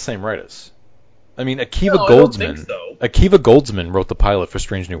going to be the same writers. I mean, Akiva Goldsman wrote the pilot for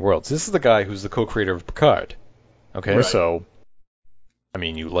Strange New Worlds. This is the guy who's the co-creator of Picard. Okay, right. So I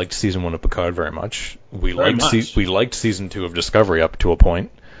mean, you liked season 1 of Picard very much. We Very liked much. we liked season 2 of Discovery up to a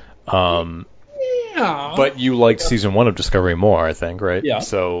point. Yeah. But you liked season 1 of Discovery more, I think, right? Yeah.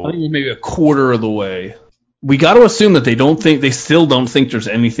 So I think it was maybe a quarter of the way. We got to assume that they still don't think there's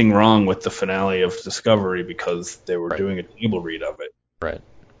anything wrong with the finale of Discovery because they were doing a table read of it. right.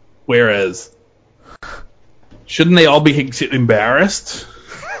 Whereas, shouldn't they all be embarrassed?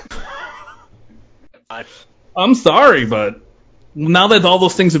 I'm sorry, but now that all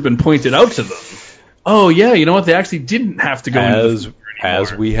those things have been pointed out to them, oh yeah, you know what? They actually didn't have to go into the future anymore.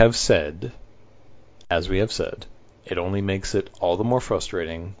 As we have said, it only makes it all the more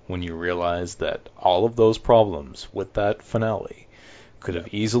frustrating when you realize that all of those problems with that finale could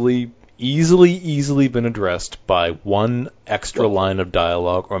have easily been addressed by one extra line of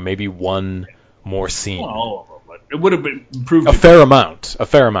dialogue or maybe one more scene. Not all of them, but it would have been improved. A fair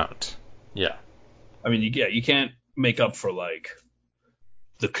amount. Yeah. I mean, you can't make up for like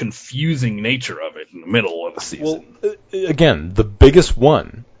the confusing nature of it in the middle of the season. Well, again, the biggest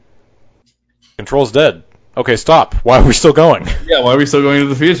one. Control's dead. Okay, stop. Why are we still going? Yeah, why are we still going to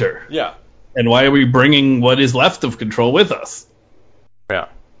the future? Yeah. And why are we bringing what is left of Control with us? Yeah.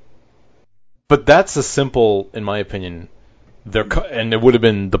 But that's a simple, in my opinion, and it would have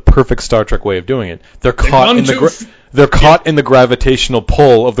been the perfect Star Trek way of doing it. They're caught in the gravitational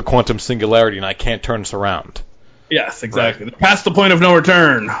pull of the quantum singularity, and I can't turn this around. Yes, exactly. Right. Past the point of no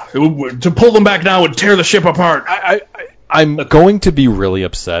return. To pull them back now would tear the ship apart. I'm going to be really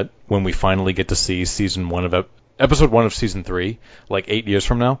upset when we finally get to see episode 1 of season 3, like 8 years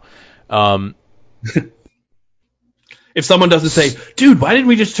from now. If someone doesn't say, dude, why didn't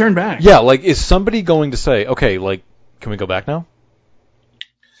we just turn back? Yeah, like, is somebody going to say, okay, like, can we go back now?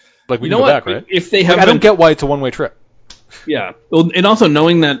 Like, we can go back, right? If they have, I don't get why it's a one-way trip. Yeah, well, and also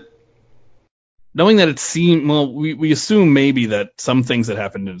knowing that it seemed, well, we assume maybe that some things that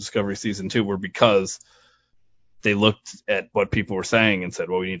happened in Discovery Season 2 were because they looked at what people were saying and said,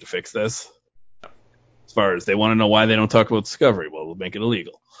 well, we need to fix this. As far as they want to know why they don't talk about Discovery, well, we'll make it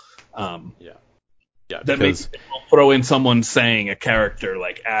illegal. Yeah, that makes we'll throw in someone saying a character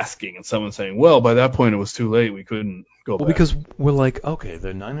like asking and someone saying, well, by that point it was too late, we couldn't go back. Well, because we're like, okay,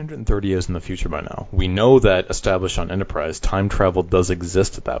 they're 930 years in the future by now. We know that established on Enterprise, time travel does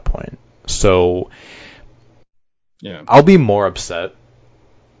exist at that point. So yeah, I'll be more upset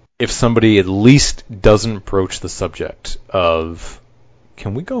if somebody at least doesn't broach the subject of,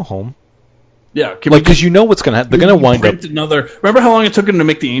 can we go home? Yeah, because you know what's going to happen. They're going to wind up. Remember how long it took him to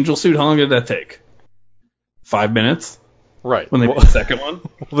make the angel suit? How long did that take? 5 minutes. Right. When they made the second one,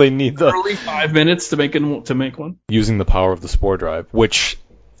 they need the early 5 minutes to make one. Using the power of the spore drive, which,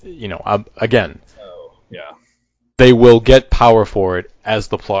 again, yeah, they will get power for it as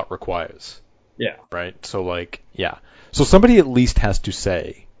the plot requires. Yeah. Right. So So somebody at least has to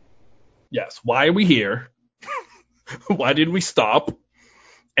say, yes, why are we here? Why did we stop?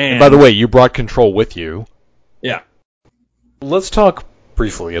 And by the way, you brought Control with you. Yeah. Let's talk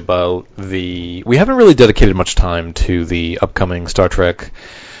briefly about we haven't really dedicated much time to the upcoming Star Trek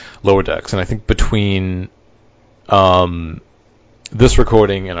Lower Decks, and I think between this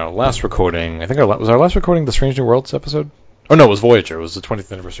recording and our last recording, I think was our last recording the Strange New Worlds episode? Oh no, it was Voyager. It was the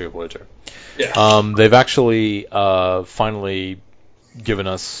 20th anniversary of Voyager. Yeah. They've actually finally given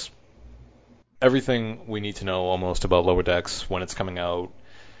us everything we need to know almost about Lower Decks, when it's coming out,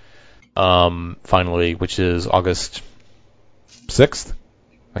 finally, which is August 6th.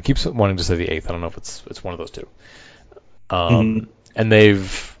 I keep wanting to say the 8th. I don't know if it's one of those two. And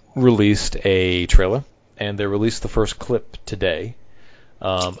they've released a trailer, and they released the first clip today.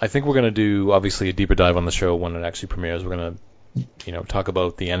 I think we're going to do, obviously, a deeper dive on the show when it actually premieres. We're going to, talk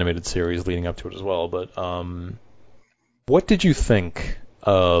about the animated series leading up to it as well. But what did you think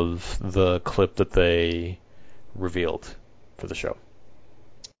of the clip that they revealed for the show?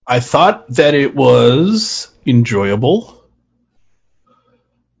 I thought that it was enjoyable.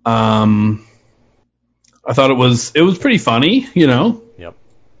 I thought it was pretty funny, Yep.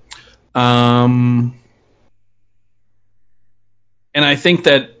 And I think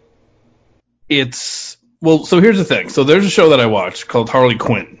that so here's the thing. So there's a show that I watched called Harley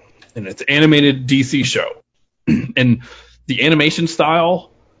Quinn, and it's an animated DC show. And the animation style,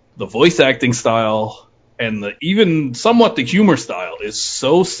 the voice acting style, and even somewhat the humor style is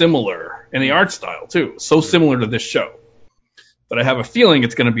so similar, and the art style too, so similar to this show. But I have a feeling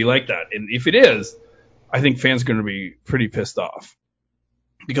it's going to be like that. And if it is, I think fans are going to be pretty pissed off.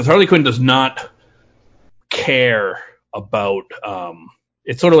 Because Harley Quinn does not care about...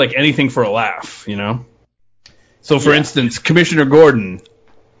 it's sort of like anything for a laugh, So, for instance, Commissioner Gordon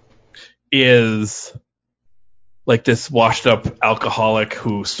is... like this washed up alcoholic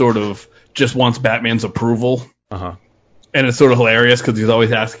who sort of just wants Batman's approval. Uh-huh. And it's sort of hilarious because he's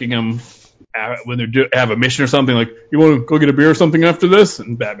always asking him when they have a mission or something, like, you want to go get a beer or something after this?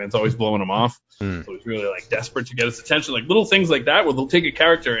 And Batman's always blowing him off. So he's really like desperate to get his attention. Like little things like that where they'll take a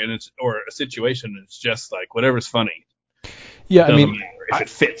character or a situation and it's just like whatever's funny. Yeah, I mean, if it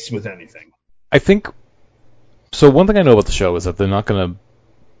fits with anything. I think so. One thing I know about the show is that they're not going to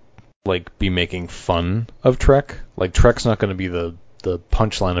like be making fun of Trek. Like Trek's not going to be the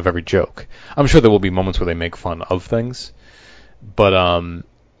punchline of every joke. I'm sure there will be moments where they make fun of things, but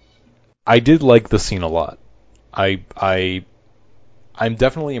I did like the scene a lot. I'm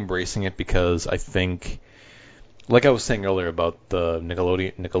definitely embracing it because I think, like I was saying earlier about the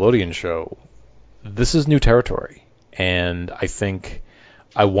Nickelodeon show, this is new territory, and I think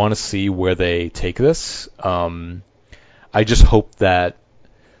I want to see where they take this. I just hope that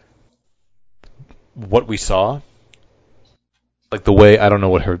what we saw, like the way I don't know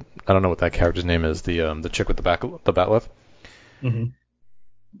what that character's name is, the chick with the bat lift. Mm-hmm.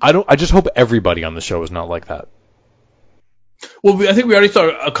 I just hope everybody on the show is not like that. Well, I think we already saw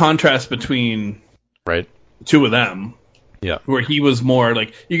a contrast between the two of them. Yeah. Where he was more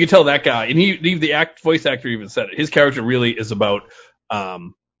like, you could tell that guy, and the voice actor even said it. His character really is about,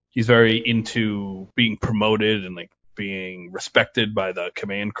 he's very into being promoted and like being respected by the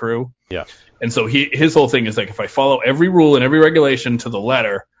command crew. Yeah. And so his whole thing is like, if I follow every rule and every regulation to the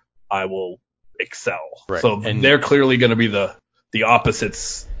letter, I will excel. Right. So they're clearly going to be the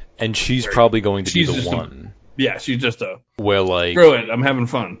opposites. And she's probably going to be the one. Yeah, she's just where like, screw it, I'm having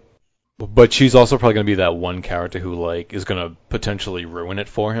fun. But she's also probably going to be that one character who like is going to potentially ruin it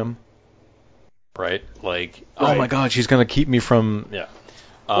for him. Right? Like, oh my god, she's going to keep me from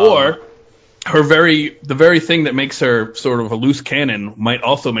or the very thing that makes her sort of a loose cannon might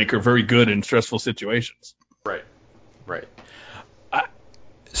also make her very good in stressful situations. Right.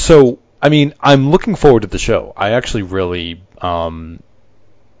 So, I mean, I'm looking forward to the show. I actually really want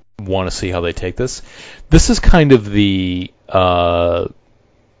to see how they take this. This is kind of the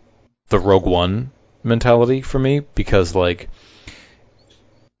Rogue One mentality for me, because like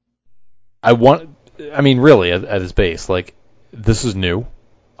really at its base, like, this is new.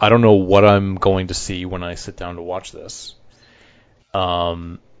 I don't know what I'm going to see when I sit down to watch this.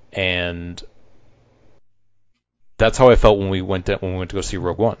 And that's how I felt when we went to go see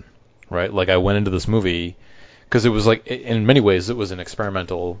Rogue One, right? Like, I went into this movie because it was like, in many ways, it was an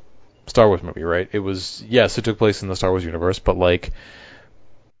experimental Star Wars movie, right? It was, yes, it took place in the Star Wars universe, but like,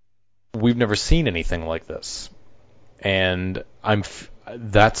 we've never seen anything like this. And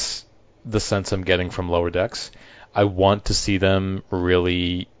that's the sense I'm getting from Lower Decks. I want to see them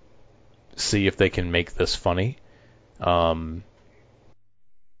really see if they can make this funny. But I'm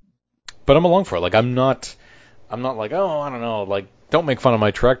along for it. Like, I'm not like, oh, I don't know, like, don't make fun of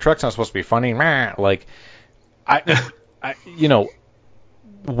my Trek. Trek's not supposed to be funny. Like, I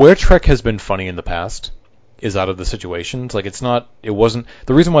where Trek has been funny in the past is out of the situations. Like, it wasn't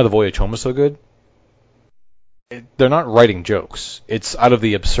the reason why the Voyage Home is so good. They're not writing jokes. It's out of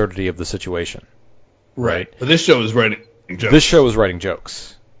the absurdity of the situation. Right. But this show is writing jokes. This show is writing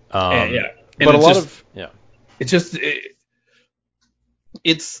jokes. And but a lot of it's just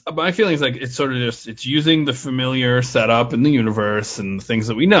it's my feeling is like it's sort of just it's using the familiar setup in the universe and the things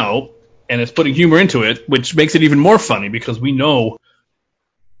that we know, and it's putting humor into it, which makes it even more funny because we know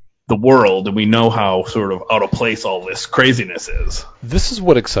the world and we know how sort of out of place all this craziness is. This is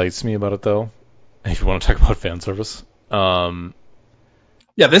what excites me about it, though. If you want to talk about fan service,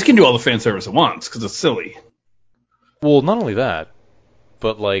 this can do all the fan service at once because it's silly. Well, not only that,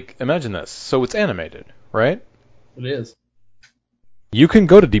 but like, imagine this. So it's animated, right? It is. You can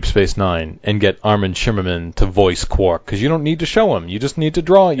go to Deep Space Nine and get Armin Shimmerman to voice Quark because you don't need to show him. You just need to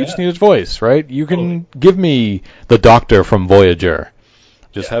draw. You just need his voice, right? You can give me the Doctor from Voyager.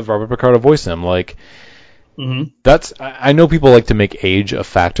 Just have Robert Picardo voice him. Like, that's. I know people like to make age a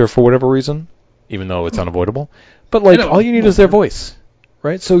factor for whatever reason, even though it's unavoidable. But like, all you need is their voice,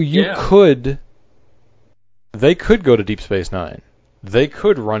 right? So they could go to Deep Space Nine. They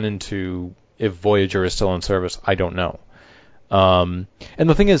could run into, if Voyager is still in service, I don't know. And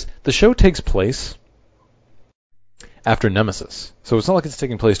the thing is, the show takes place after Nemesis, so it's not like it's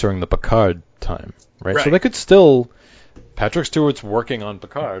taking place during the Picard time, right? So they could still. Patrick Stewart's working on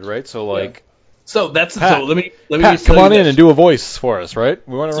Picard, right? So like, so that's Pat, so let me Pat, come on in and do a voice for us, right?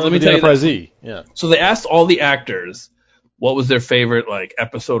 We want to run with the Enterprise E. Yeah. So they asked all the actors what was their favorite like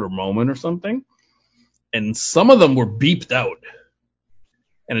episode or moment or something, and some of them were beeped out,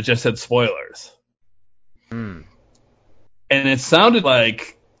 and it just said spoilers. And it sounded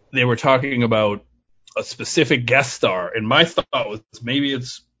like they were talking about a specific guest star, and my thought was maybe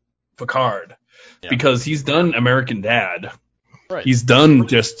it's Picard, because he's done American Dad. Right. He's done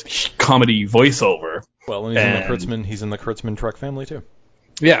just comedy voiceover. Well, and he's in the Kurtzman Trek family too.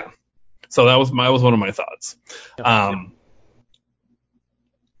 Yeah. So that was one of my thoughts.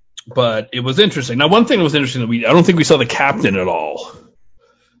 But it was interesting. Now, one thing that was interesting that I don't think we saw the captain at all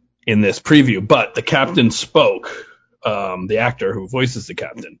in this preview, but the captain spoke, the actor who voices the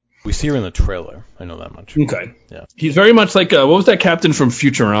captain. We see her in the trailer. I know that much. Okay. Yeah. He's very much like, what was that captain from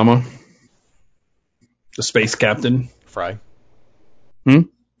Futurama? The space captain? Fry.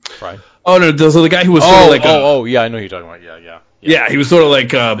 Fry. Oh, no, so the guy who was sort of like... yeah, I know who you're talking about. Yeah. Yeah, he was sort of like...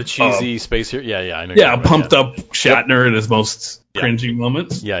 the cheesy space here. Yeah, I know. Yeah, pumped up Shatner at his most cringy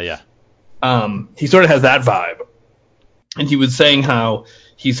moments. Yeah. He sort of has that vibe. And he was saying how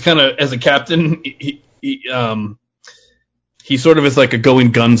he's kind of, as a captain, he sort of is like a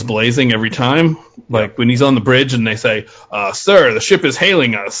going guns blazing every time. Like when he's on the bridge and they say, "Sir, the ship is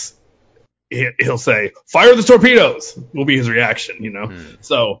hailing us," he'll say, "Fire the torpedoes," will be his reaction, you know?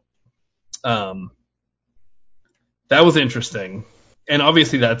 So, that was interesting. And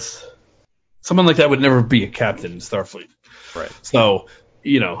obviously someone like that would never be a captain in Starfleet. Right. So,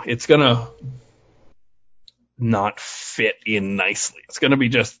 it's going to not fit in nicely. It's going to be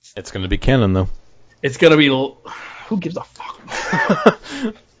It's going to be canon, though. It's going to be... Who gives a fuck?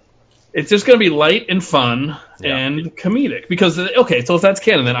 It's just going to be light and fun and comedic. Because, okay, so if that's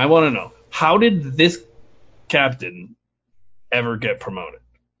canon, then I want to know, how did this captain ever get promoted?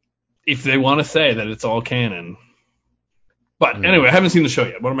 If they want to say that it's all canon. But anyway, I haven't seen the show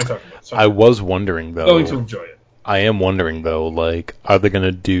yet. What am I talking about? Sorry. I was wondering, though. Going to enjoy it. I am wondering, though, like, are they going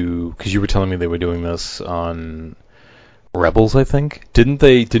to do... Because you were telling me they were doing this on... Rebels, I think. Didn't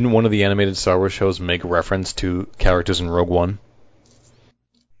one of the animated Star Wars shows make reference to characters in Rogue One?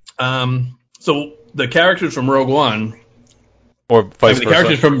 So the characters from Rogue One, or vice versa. The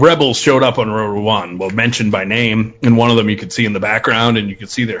characters from Rebels showed up on Rogue One, well, mentioned by name, and one of them you could see in the background, and you could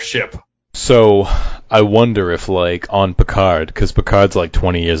see their ship. So I wonder if, like, on Picard, because Picard's like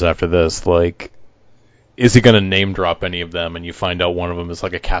 20 years after this, like, is he going to name drop any of them, and you find out one of them is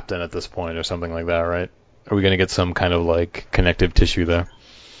like a captain at this point or something like that, right? Are we going to get some kind of, like, connective tissue there?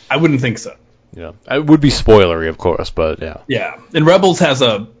 I wouldn't think so. Yeah. It would be spoilery, of course, but yeah. Yeah. And Rebels has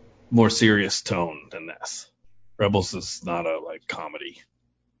a more serious tone than this. Rebels is not a, like, comedy.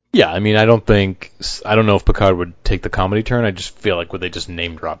 Yeah, I mean, I don't know if Picard would take the comedy turn. I just feel like would they just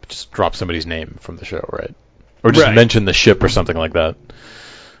drop somebody's name from the show, right? Or just mention the ship or something like that.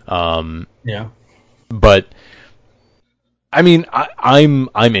 Yeah. But, I mean, I'm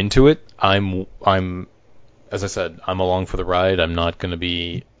into it. I'm as I said, I'm along for the ride. I'm not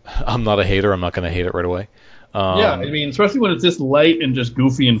a hater. I'm not going to hate it right away. I mean, especially when it's this light and just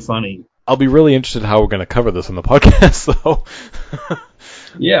goofy and funny. I'll be really interested how we're going to cover this on the podcast, though.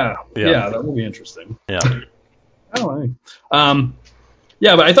 Yeah, that will be interesting. Yeah. I don't know.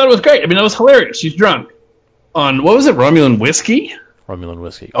 But I thought it was great. I mean, that was hilarious. She's drunk on, what was it, Romulan whiskey? Romulan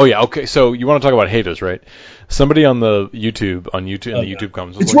whiskey. Oh yeah, okay. So you want to talk about haters, right? Somebody in the YouTube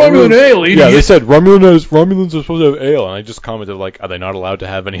comments was it's like, Romulan ale. Yeah, they said Romulans are supposed to have ale, and I just commented like, are they not allowed to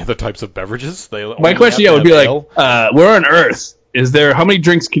have any other types of beverages? My question, would be ale? Like, we're on Earth. How many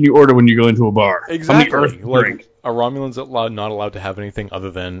drinks can you order when you go into a bar? Exactly. How many Earth drink? Are Romulans not allowed to have anything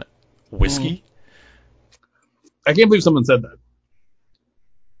other than whiskey? I can't believe someone said that.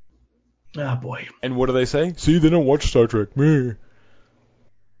 Ah, boy. And what do they say? See, they don't watch Star Trek. Me.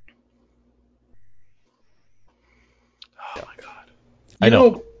 Oh my god. I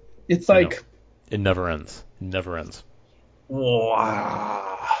know. It's like... It never ends. Never ends.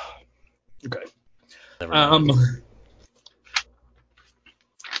 Wow. Okay. Never ends.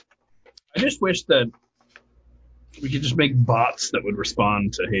 I just wish that we could just make bots that would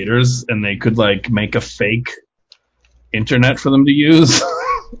respond to haters, and they could, like, make a fake internet for them to use.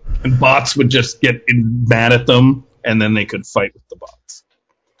 And bots would just get mad at them, and then they could fight with the bots.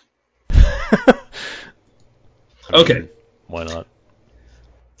 Okay. Why not?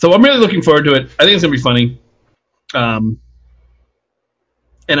 So I'm really looking forward to it. I think it's going to be funny. And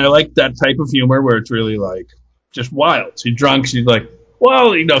I like that type of humor where it's really, like, just wild. She's drunk. She's like,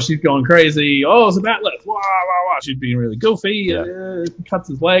 well, she's going crazy. Oh, it's a bat lift. Wah, wah, wah. She's being really goofy. Yeah. Cuts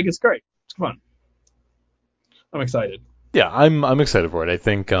his leg. It's great. It's fun. I'm excited. Yeah, I'm excited for it. I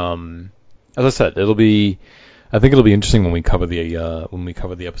think, as I said, I think it'll be interesting when we cover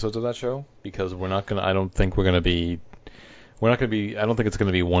the episodes of that show, because I don't think it's going to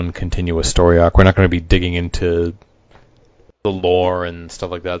be one continuous story arc. We're not going to be digging into the lore and stuff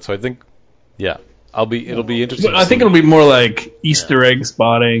like that. So I think, it'll be interesting. I think it'll be more like Easter egg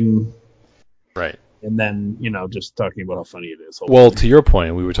spotting. Right. and then just talking about how funny it is. Hopefully. Well, to your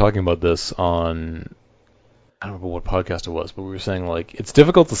point, we were talking about this on, I don't remember what podcast it was, but we were saying like it's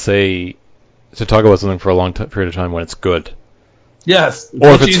difficult to talk about something for a long period of time when it's good. Yes,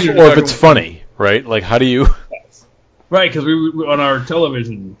 or if it's funny, right? Like how do you? Right, because we on our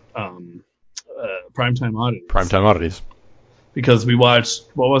television primetime oddities. Because we watched,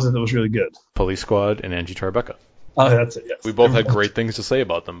 what was it that was really good? Police Squad and Angie Tribeca. Oh, that's it. Yes. We both had great things to say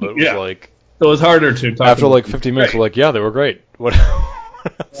about them, but it was like it was harder to talk after like 15 minutes. We're like, yeah, they were great. What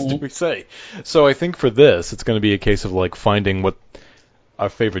else do we say? So I think for this, it's going to be a case of like finding what our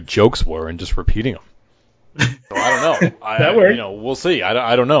favorite jokes were and just repeating them. So I don't know. That works. We'll see.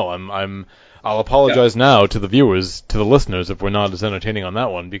 I don't know. I'll apologize now to the viewers, to the listeners, if we're not as entertaining on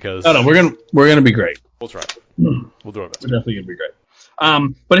that one because. No, we're gonna be great. We'll try. We'll do our best. We're definitely gonna be great.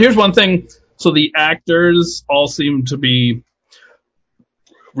 But here's one thing. So the actors all seem to be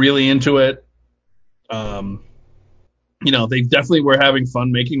really into it. They definitely were having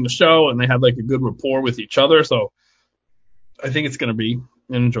fun making the show, and they had like a good rapport with each other. So I think it's gonna be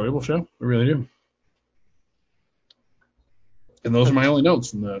an enjoyable show. I really do. And those are my only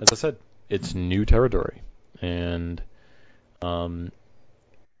notes from that. As I said, it's new territory, and I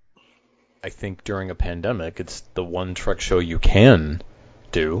think during a pandemic, it's the one Trek show you can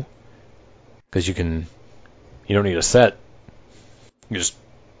do because you don't need a set. You just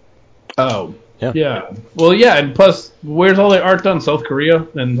yeah. Well, yeah, and plus, where's all the art done? South Korea,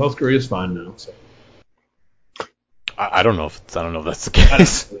 and South Korea's fine now. So. I don't know if that's the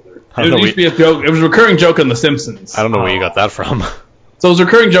case. It used to be a joke. It was a recurring joke on The Simpsons. I don't know where you got that from. So it was a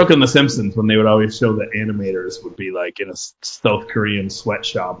recurring joke on The Simpsons when they would always show that animators would be like in a South Korean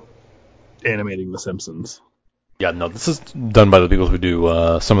sweatshop animating The Simpsons. Yeah, no, this is done by the people who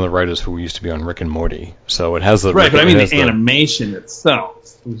do some of the writers who used to be on Rick and Morty. So it has the right, but I mean the animation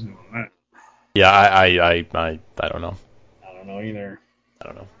itself. Who's doing that? Yeah, I don't know. I don't know either. I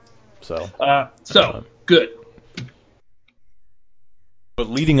don't know. So good. But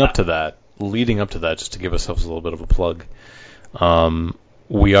leading up to that, just to give ourselves a little bit of a plug,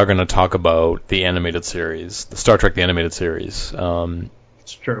 we are going to talk about the animated series, the Star Trek the Animated Series.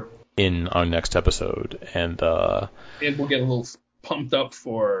 It's true. In our next episode, and we'll get a little pumped up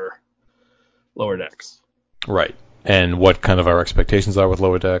for Lower Decks. Right, and what kind of our expectations are with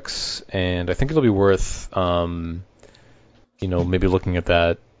Lower Decks, and I think it'll be worth, maybe looking at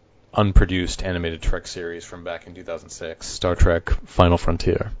that unproduced animated Trek series from back in 2006, Star Trek Final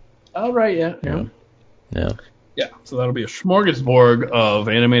Frontier. Oh, right, yeah. Yeah, so that'll be a smorgasbord of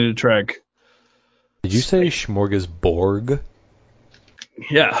animated Trek. Did you say smorgasbord?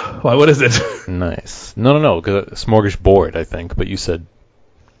 Yeah. Why, what is it? Nice. No, because smorgasbord, I think, but you said...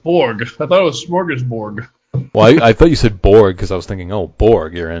 Borg. I thought it was smorgasbord. Well, I thought you said Borg, because I was thinking,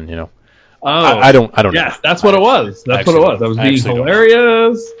 Borg, you're in, Oh. I don't know. Yes, that's what it was. That's what it was. I was being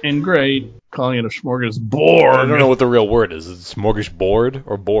hilarious and great, calling it a smorgasbord. I don't know what the real word is. Is it smorgasbord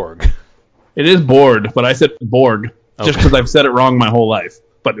or Borg? It is bored, but I said Borg, just because I've said it wrong my whole life.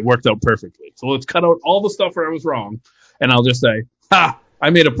 But it worked out perfectly. So let's cut out all the stuff where I was wrong, and I'll just say, I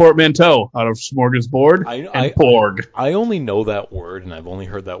made a portmanteau out of smorgasbord and Borg. I only know that word, and I've only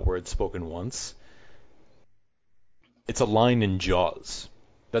heard that word spoken once. It's a line in Jaws.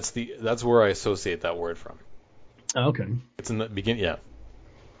 That's where I associate that word from. Okay. It's in the beginning, yeah.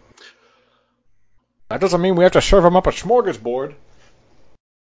 That doesn't mean we have to serve them up a smorgasbord.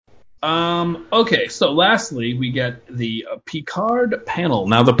 Okay, so lastly, we get the Picard panel.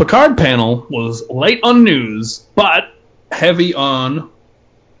 Now, the Picard panel was light on news, but heavy on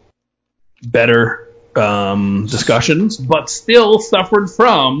better discussions, but still suffered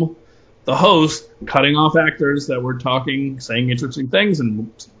from the host cutting off actors that were talking, saying interesting things,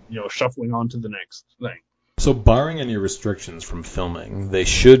 and shuffling on to the next thing. So, barring any restrictions from filming, they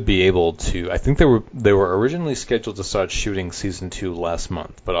should be able to. I think they were originally scheduled to start shooting season 2 last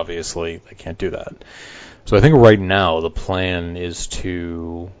month, but obviously they can't do that. So, I think right now the plan is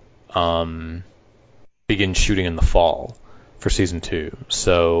to begin shooting in the fall for season 2.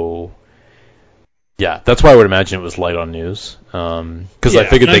 So, yeah, that's why I would imagine it was light on news. Because I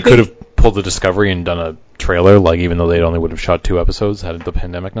figured they could have pulled the Discovery and done a trailer, even though they only would have shot 2 episodes had the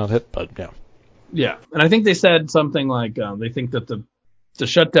pandemic not hit. But yeah. Yeah, and I think they said something like they think that the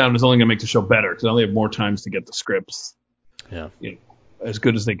shutdown is only going to make the show better because they only have more times to get the scripts, as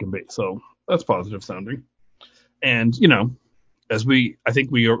good as they can be. So that's positive sounding. And I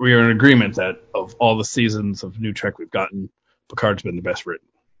think we are in agreement that of all the seasons of New Trek we've gotten, Picard's been the best written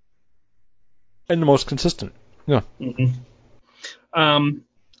and the most consistent. Yeah. Mm-hmm.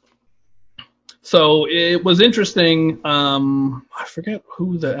 So it was interesting. I forget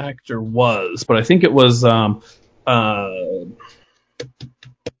who the actor was, but I think it was Rafi,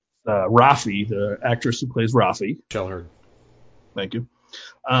 the actress who plays Rafi. Shellherd. Thank you.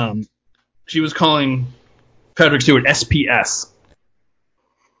 She was calling Patrick Stewart SPS.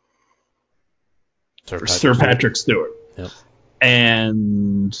 Sir Patrick Stewart. Yep.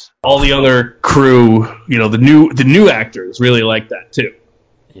 And all the other crew, the new actors really liked that too.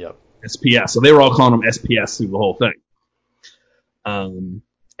 Yep. SPS. So they were all calling him SPS through the whole thing.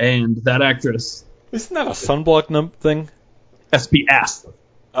 And that actress. Isn't that a sunblock thing? SPS.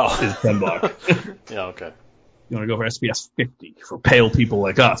 Oh. Is sunblock. Yeah, okay. You want to go for SPS 50 for pale people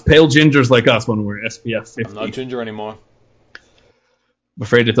like us. Pale gingers like us when we're SPF 50. I'm not ginger anymore. I'm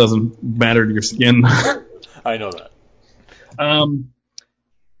afraid it doesn't matter to your skin. I know that.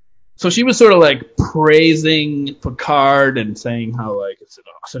 So she was sort of like praising Picard and saying how like it's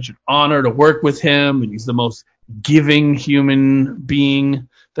such an honor to work with him and he's the most giving human being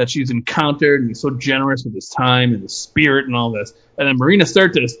that she's encountered and he's so generous with his time and his spirit and all this. And then Marina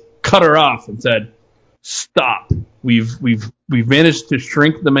Sirtis cut her off and said, "Stop. We've managed to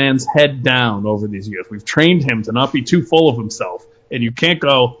shrink the man's head down over these years. We've trained him to not be too full of himself, and you can't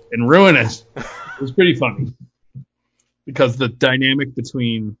go and ruin it." It was pretty funny because the dynamic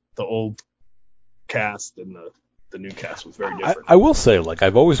between the old cast and the new cast was very different. I will say, like,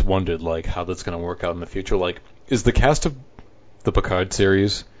 I've always wondered, like, how that's going to work out in the future. Like, is the cast of the Picard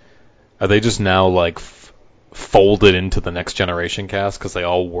series, are they just now, like, folded into the Next Generation cast because they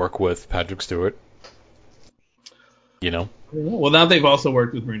all work with Patrick Stewart? You know? Well, now they've also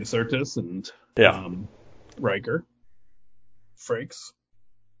worked with Marina Sirtis and Riker. Frakes.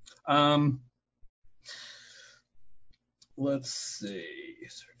 Let's see.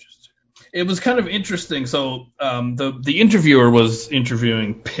 It was kind of interesting. So the interviewer was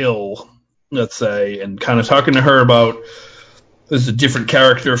interviewing Pill, let's say, and kind of talking to her about this is a different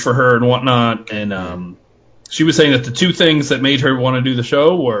character for her and whatnot. And she was saying that the two things that made her want to do the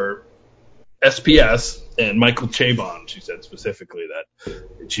show were SPS and Michael Chabon. She said specifically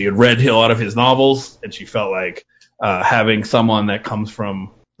that she had read a lot of his novels, and she felt like having someone that comes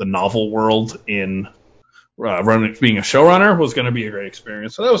from the novel world in being a showrunner was going to be a great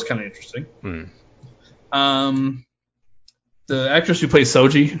experience. So that was kind of interesting. The actress who plays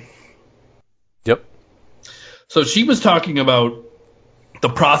Soji. Yep. So she was talking about the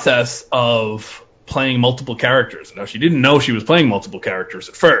process of playing multiple characters. Now, she didn't know she was playing multiple characters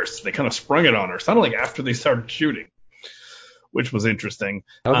at first. They kind of sprung it on her. It sounded like after they started shooting, which was interesting.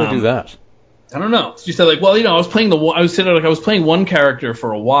 How did they do that? I don't know. She said, like, well, I was playing one character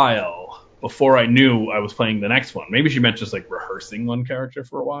for a while before I knew I was playing the next one. Maybe she meant just like rehearsing one character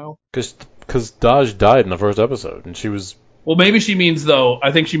for a while. Because Daj died in the first episode, and she was. Well, maybe she means though.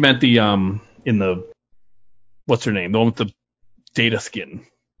 I think she meant the in the what's her name, the one with the data skin.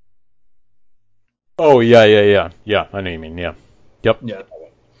 Oh yeah. I know what you mean. Yeah. Yep. Yeah.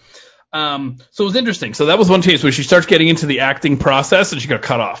 So it was interesting. So that was one case where she starts getting into the acting process, and she got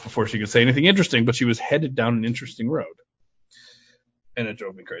cut off before she could say anything interesting. But she was headed down an interesting road, and it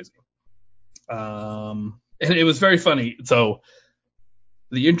drove me crazy. And it was very funny. So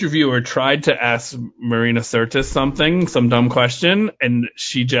the interviewer tried to ask Marina Sirtis some dumb question, and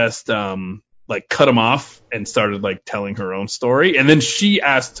she just like cut him off and started like telling her own story. And then she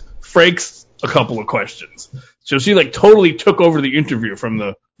asked Frakes a couple of questions. So she like totally took over the interview from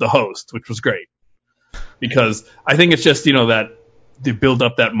the host, which was great. Because I think it's just, that they build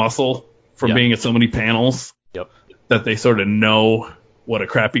up that muscle from being at so many panels. Yep. That they sort of know what a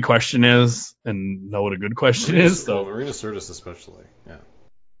crappy question is and know what a good question is. So Marina Sirtis especially. Yeah.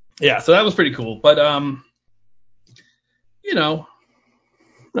 Yeah, so that was pretty cool. But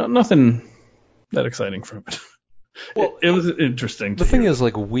nothing that exciting from it. Well, it was interesting. The thing is,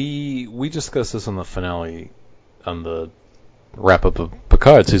 like, we discussed this on the finale, on the wrap up of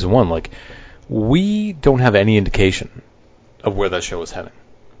Picard season 1. Like, we don't have any indication of where that show is heading.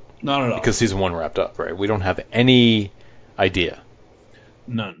 Not at all. Because season 1 wrapped up, right? We don't have any idea.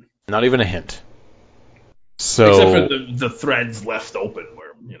 None. Not even a hint. So, except for the threads left open where,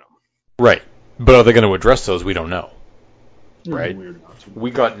 Right. But are they going to address those? We don't know. Right? Weird. We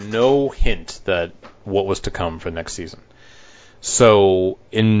got no hint that what was to come for next season. So,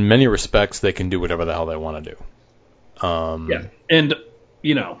 in many respects, they can do whatever the hell they want to do. Yeah. And,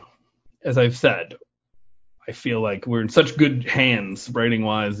 as I've said, I feel like we're in such good hands,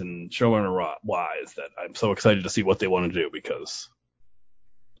 writing-wise and showrunner-wise, that I'm so excited to see what they want to do because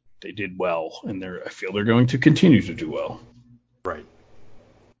they did well, and I feel they're going to continue to do well. Right.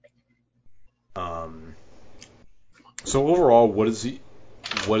 So overall, what is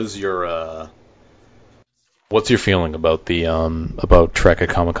your What's your feeling about the about Trek at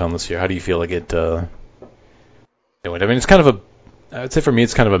Comic-Con this year? How do you feel like it? I mean, it's kind of I would say for me,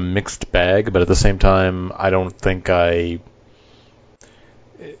 it's kind of a mixed bag, but at the same time, I don't think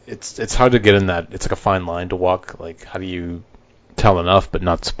it's hard to get in that. It's like a fine line to walk. Like, how do you tell enough but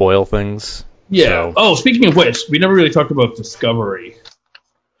not spoil things? Yeah. So, Oh, speaking of which, we never really talked about Discovery.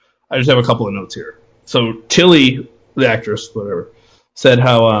 I just have a couple of notes here. So Tilly, the actress, whatever, said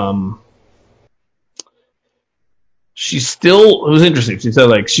how she's still. It was interesting. She said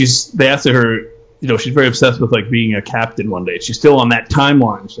like they asked her, you know, she's very obsessed with like being a captain one day. She's still on that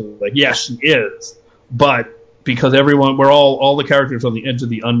timeline. So like, yes, she is, but because we're all the characters on the edge of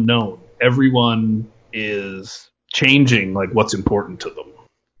the unknown. Everyone is changing like what's important to them.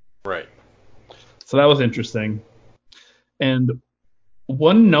 right. So that was interesting. And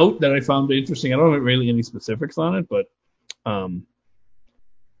one note that I found interesting, I don't have really any specifics on it, but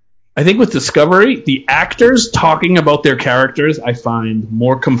I think with Discovery, the actors talking about their characters I find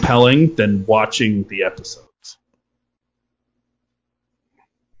more compelling than watching the episodes.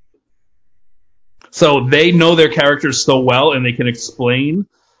 So they know their characters so well and they can explain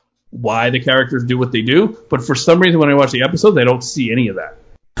why the characters do what they do, but for some reason when I watch the episodes, I don't see any of that.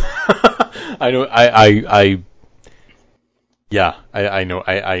 I know. I know.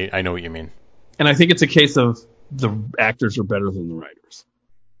 I know what you mean. And I think it's a case of the actors are better than the writers.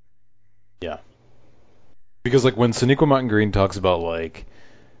 Yeah. Because like when Sonequa Martin Green talks about like,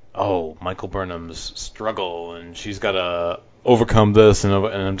 oh, Michael Burnham's struggle and she's got to overcome this, and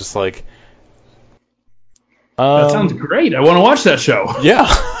I'm just like, that sounds great. I want to watch that show.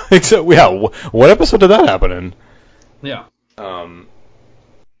 Yeah. Except, yeah. What episode did that happen in? Yeah.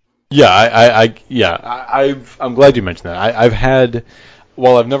 Yeah. I'm glad you mentioned that. I've had,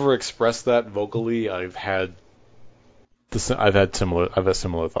 while I've never expressed that vocally, I've had a similar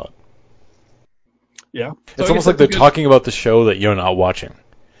thought. Yeah. It's almost like they're talking about the show that you're not watching.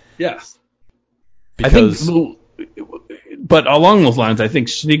 Yes. Because, but along those lines, I think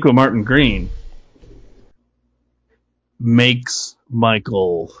Sonequa Martin Green makes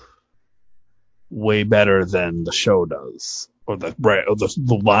Michael way better than the show does, or the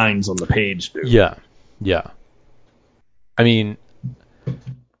lines on the page do. Yeah. I mean,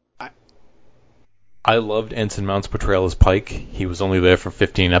 I loved Anson Mount's portrayal as Pike. He was only there for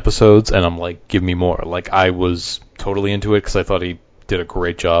 15 episodes, and I'm like, give me more. Like, I was totally into it because I thought he did a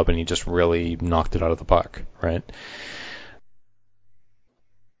great job, and he just really knocked it out of the park, right?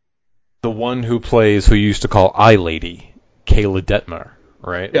 The one who you used to call I Lady, Kayla Detmer,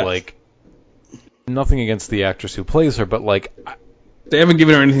 right? Yes. Like, nothing against the actress who plays her, but like, they haven't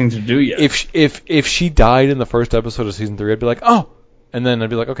given her anything to do yet. If she died in the first episode of season 3, I'd be like, oh, and then I'd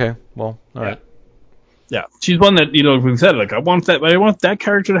be like, okay, well, all right. Yeah, she's one that, you know, we've said, like, I want that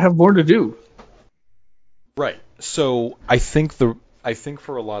character to have more to do. Right. So I think for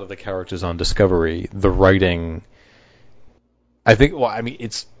a lot of the characters on Discovery, the writing,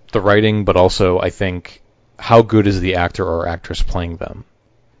 it's the writing, but also I think how good is the actor or actress playing them?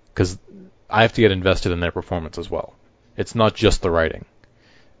 Because I have to get invested in their performance as well. It's not just the writing.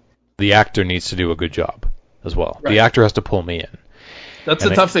 The actor needs to do a good job as well. Right. The actor has to pull me in. That's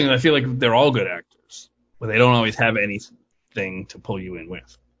the tough thing. I feel like they're all good actors, but they don't always have anything to pull you in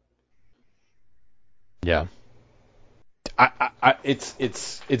with. Yeah.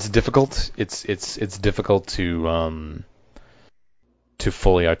 It's difficult. It's difficult to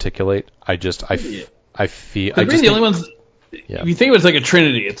fully articulate. I feel. The only ones. Yeah. If you think of it as like a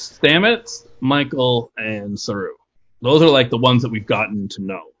trinity, it's Stamets, Michael, and Saru. Those are like the ones that we've gotten to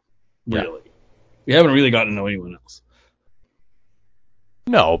know. Really, we haven't really gotten to know anyone else.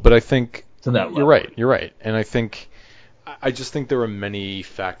 No, but I think to that level. You're right, and I just think there are many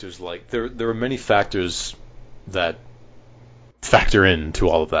factors there are many factors that factor into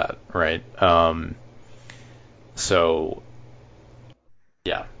all of that, right? So,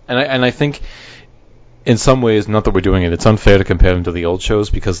 yeah, and I think in some ways, not that we're doing it, it's unfair to compare them to the old shows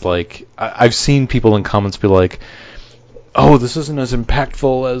because, like, I've seen people in comments be like, "Oh, this isn't as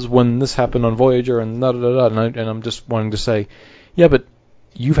impactful as when this happened on Voyager," and da da da da, and I'm just wanting to say, yeah, but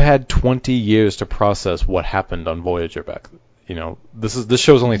you've had 20 years to process what happened on Voyager back. You know, this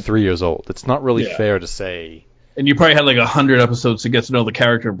show's only 3 years old. It's not really fair to say. And you probably had like 100 episodes to get to know the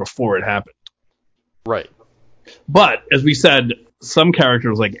character before it happened. Right. But as we said, some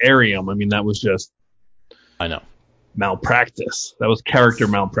characters like Arium, I mean, that was just. I know. Malpractice. That was character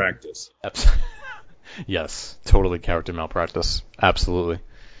malpractice. Yes, totally character malpractice. Absolutely.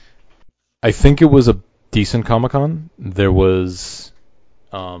 I think it was a decent Comic-Con. There was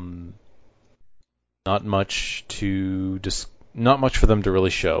not much for them to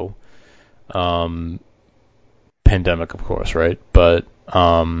really show. pandemic, of course, right? But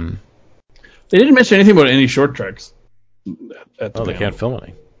they didn't mention anything about any short treks. They can't film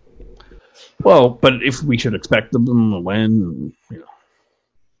any. Well, but if we should expect them, when, you know.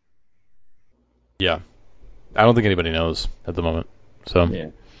 Yeah, I don't think anybody knows at the moment.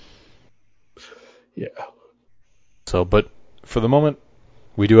 So yeah. So, but for the moment,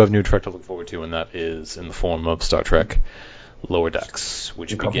 we do have new Trek to look forward to, and that is in the form of Star Trek Lower Decks,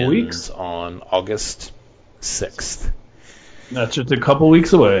 which begins on August 6th. That's just a couple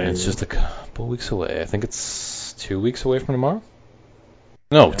weeks away. It's just a couple weeks away. I think it's 2 weeks away from tomorrow.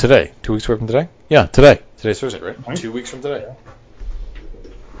 No, today. 2 weeks away from today? Yeah, today. Today's Thursday, right? 2 weeks from today.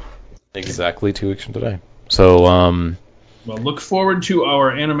 Exactly 2 weeks from today. So, well, look forward to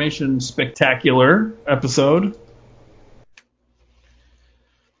our animation spectacular episode.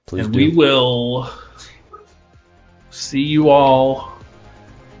 Please and do. We will see you all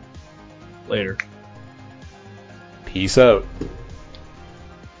later. Peace out.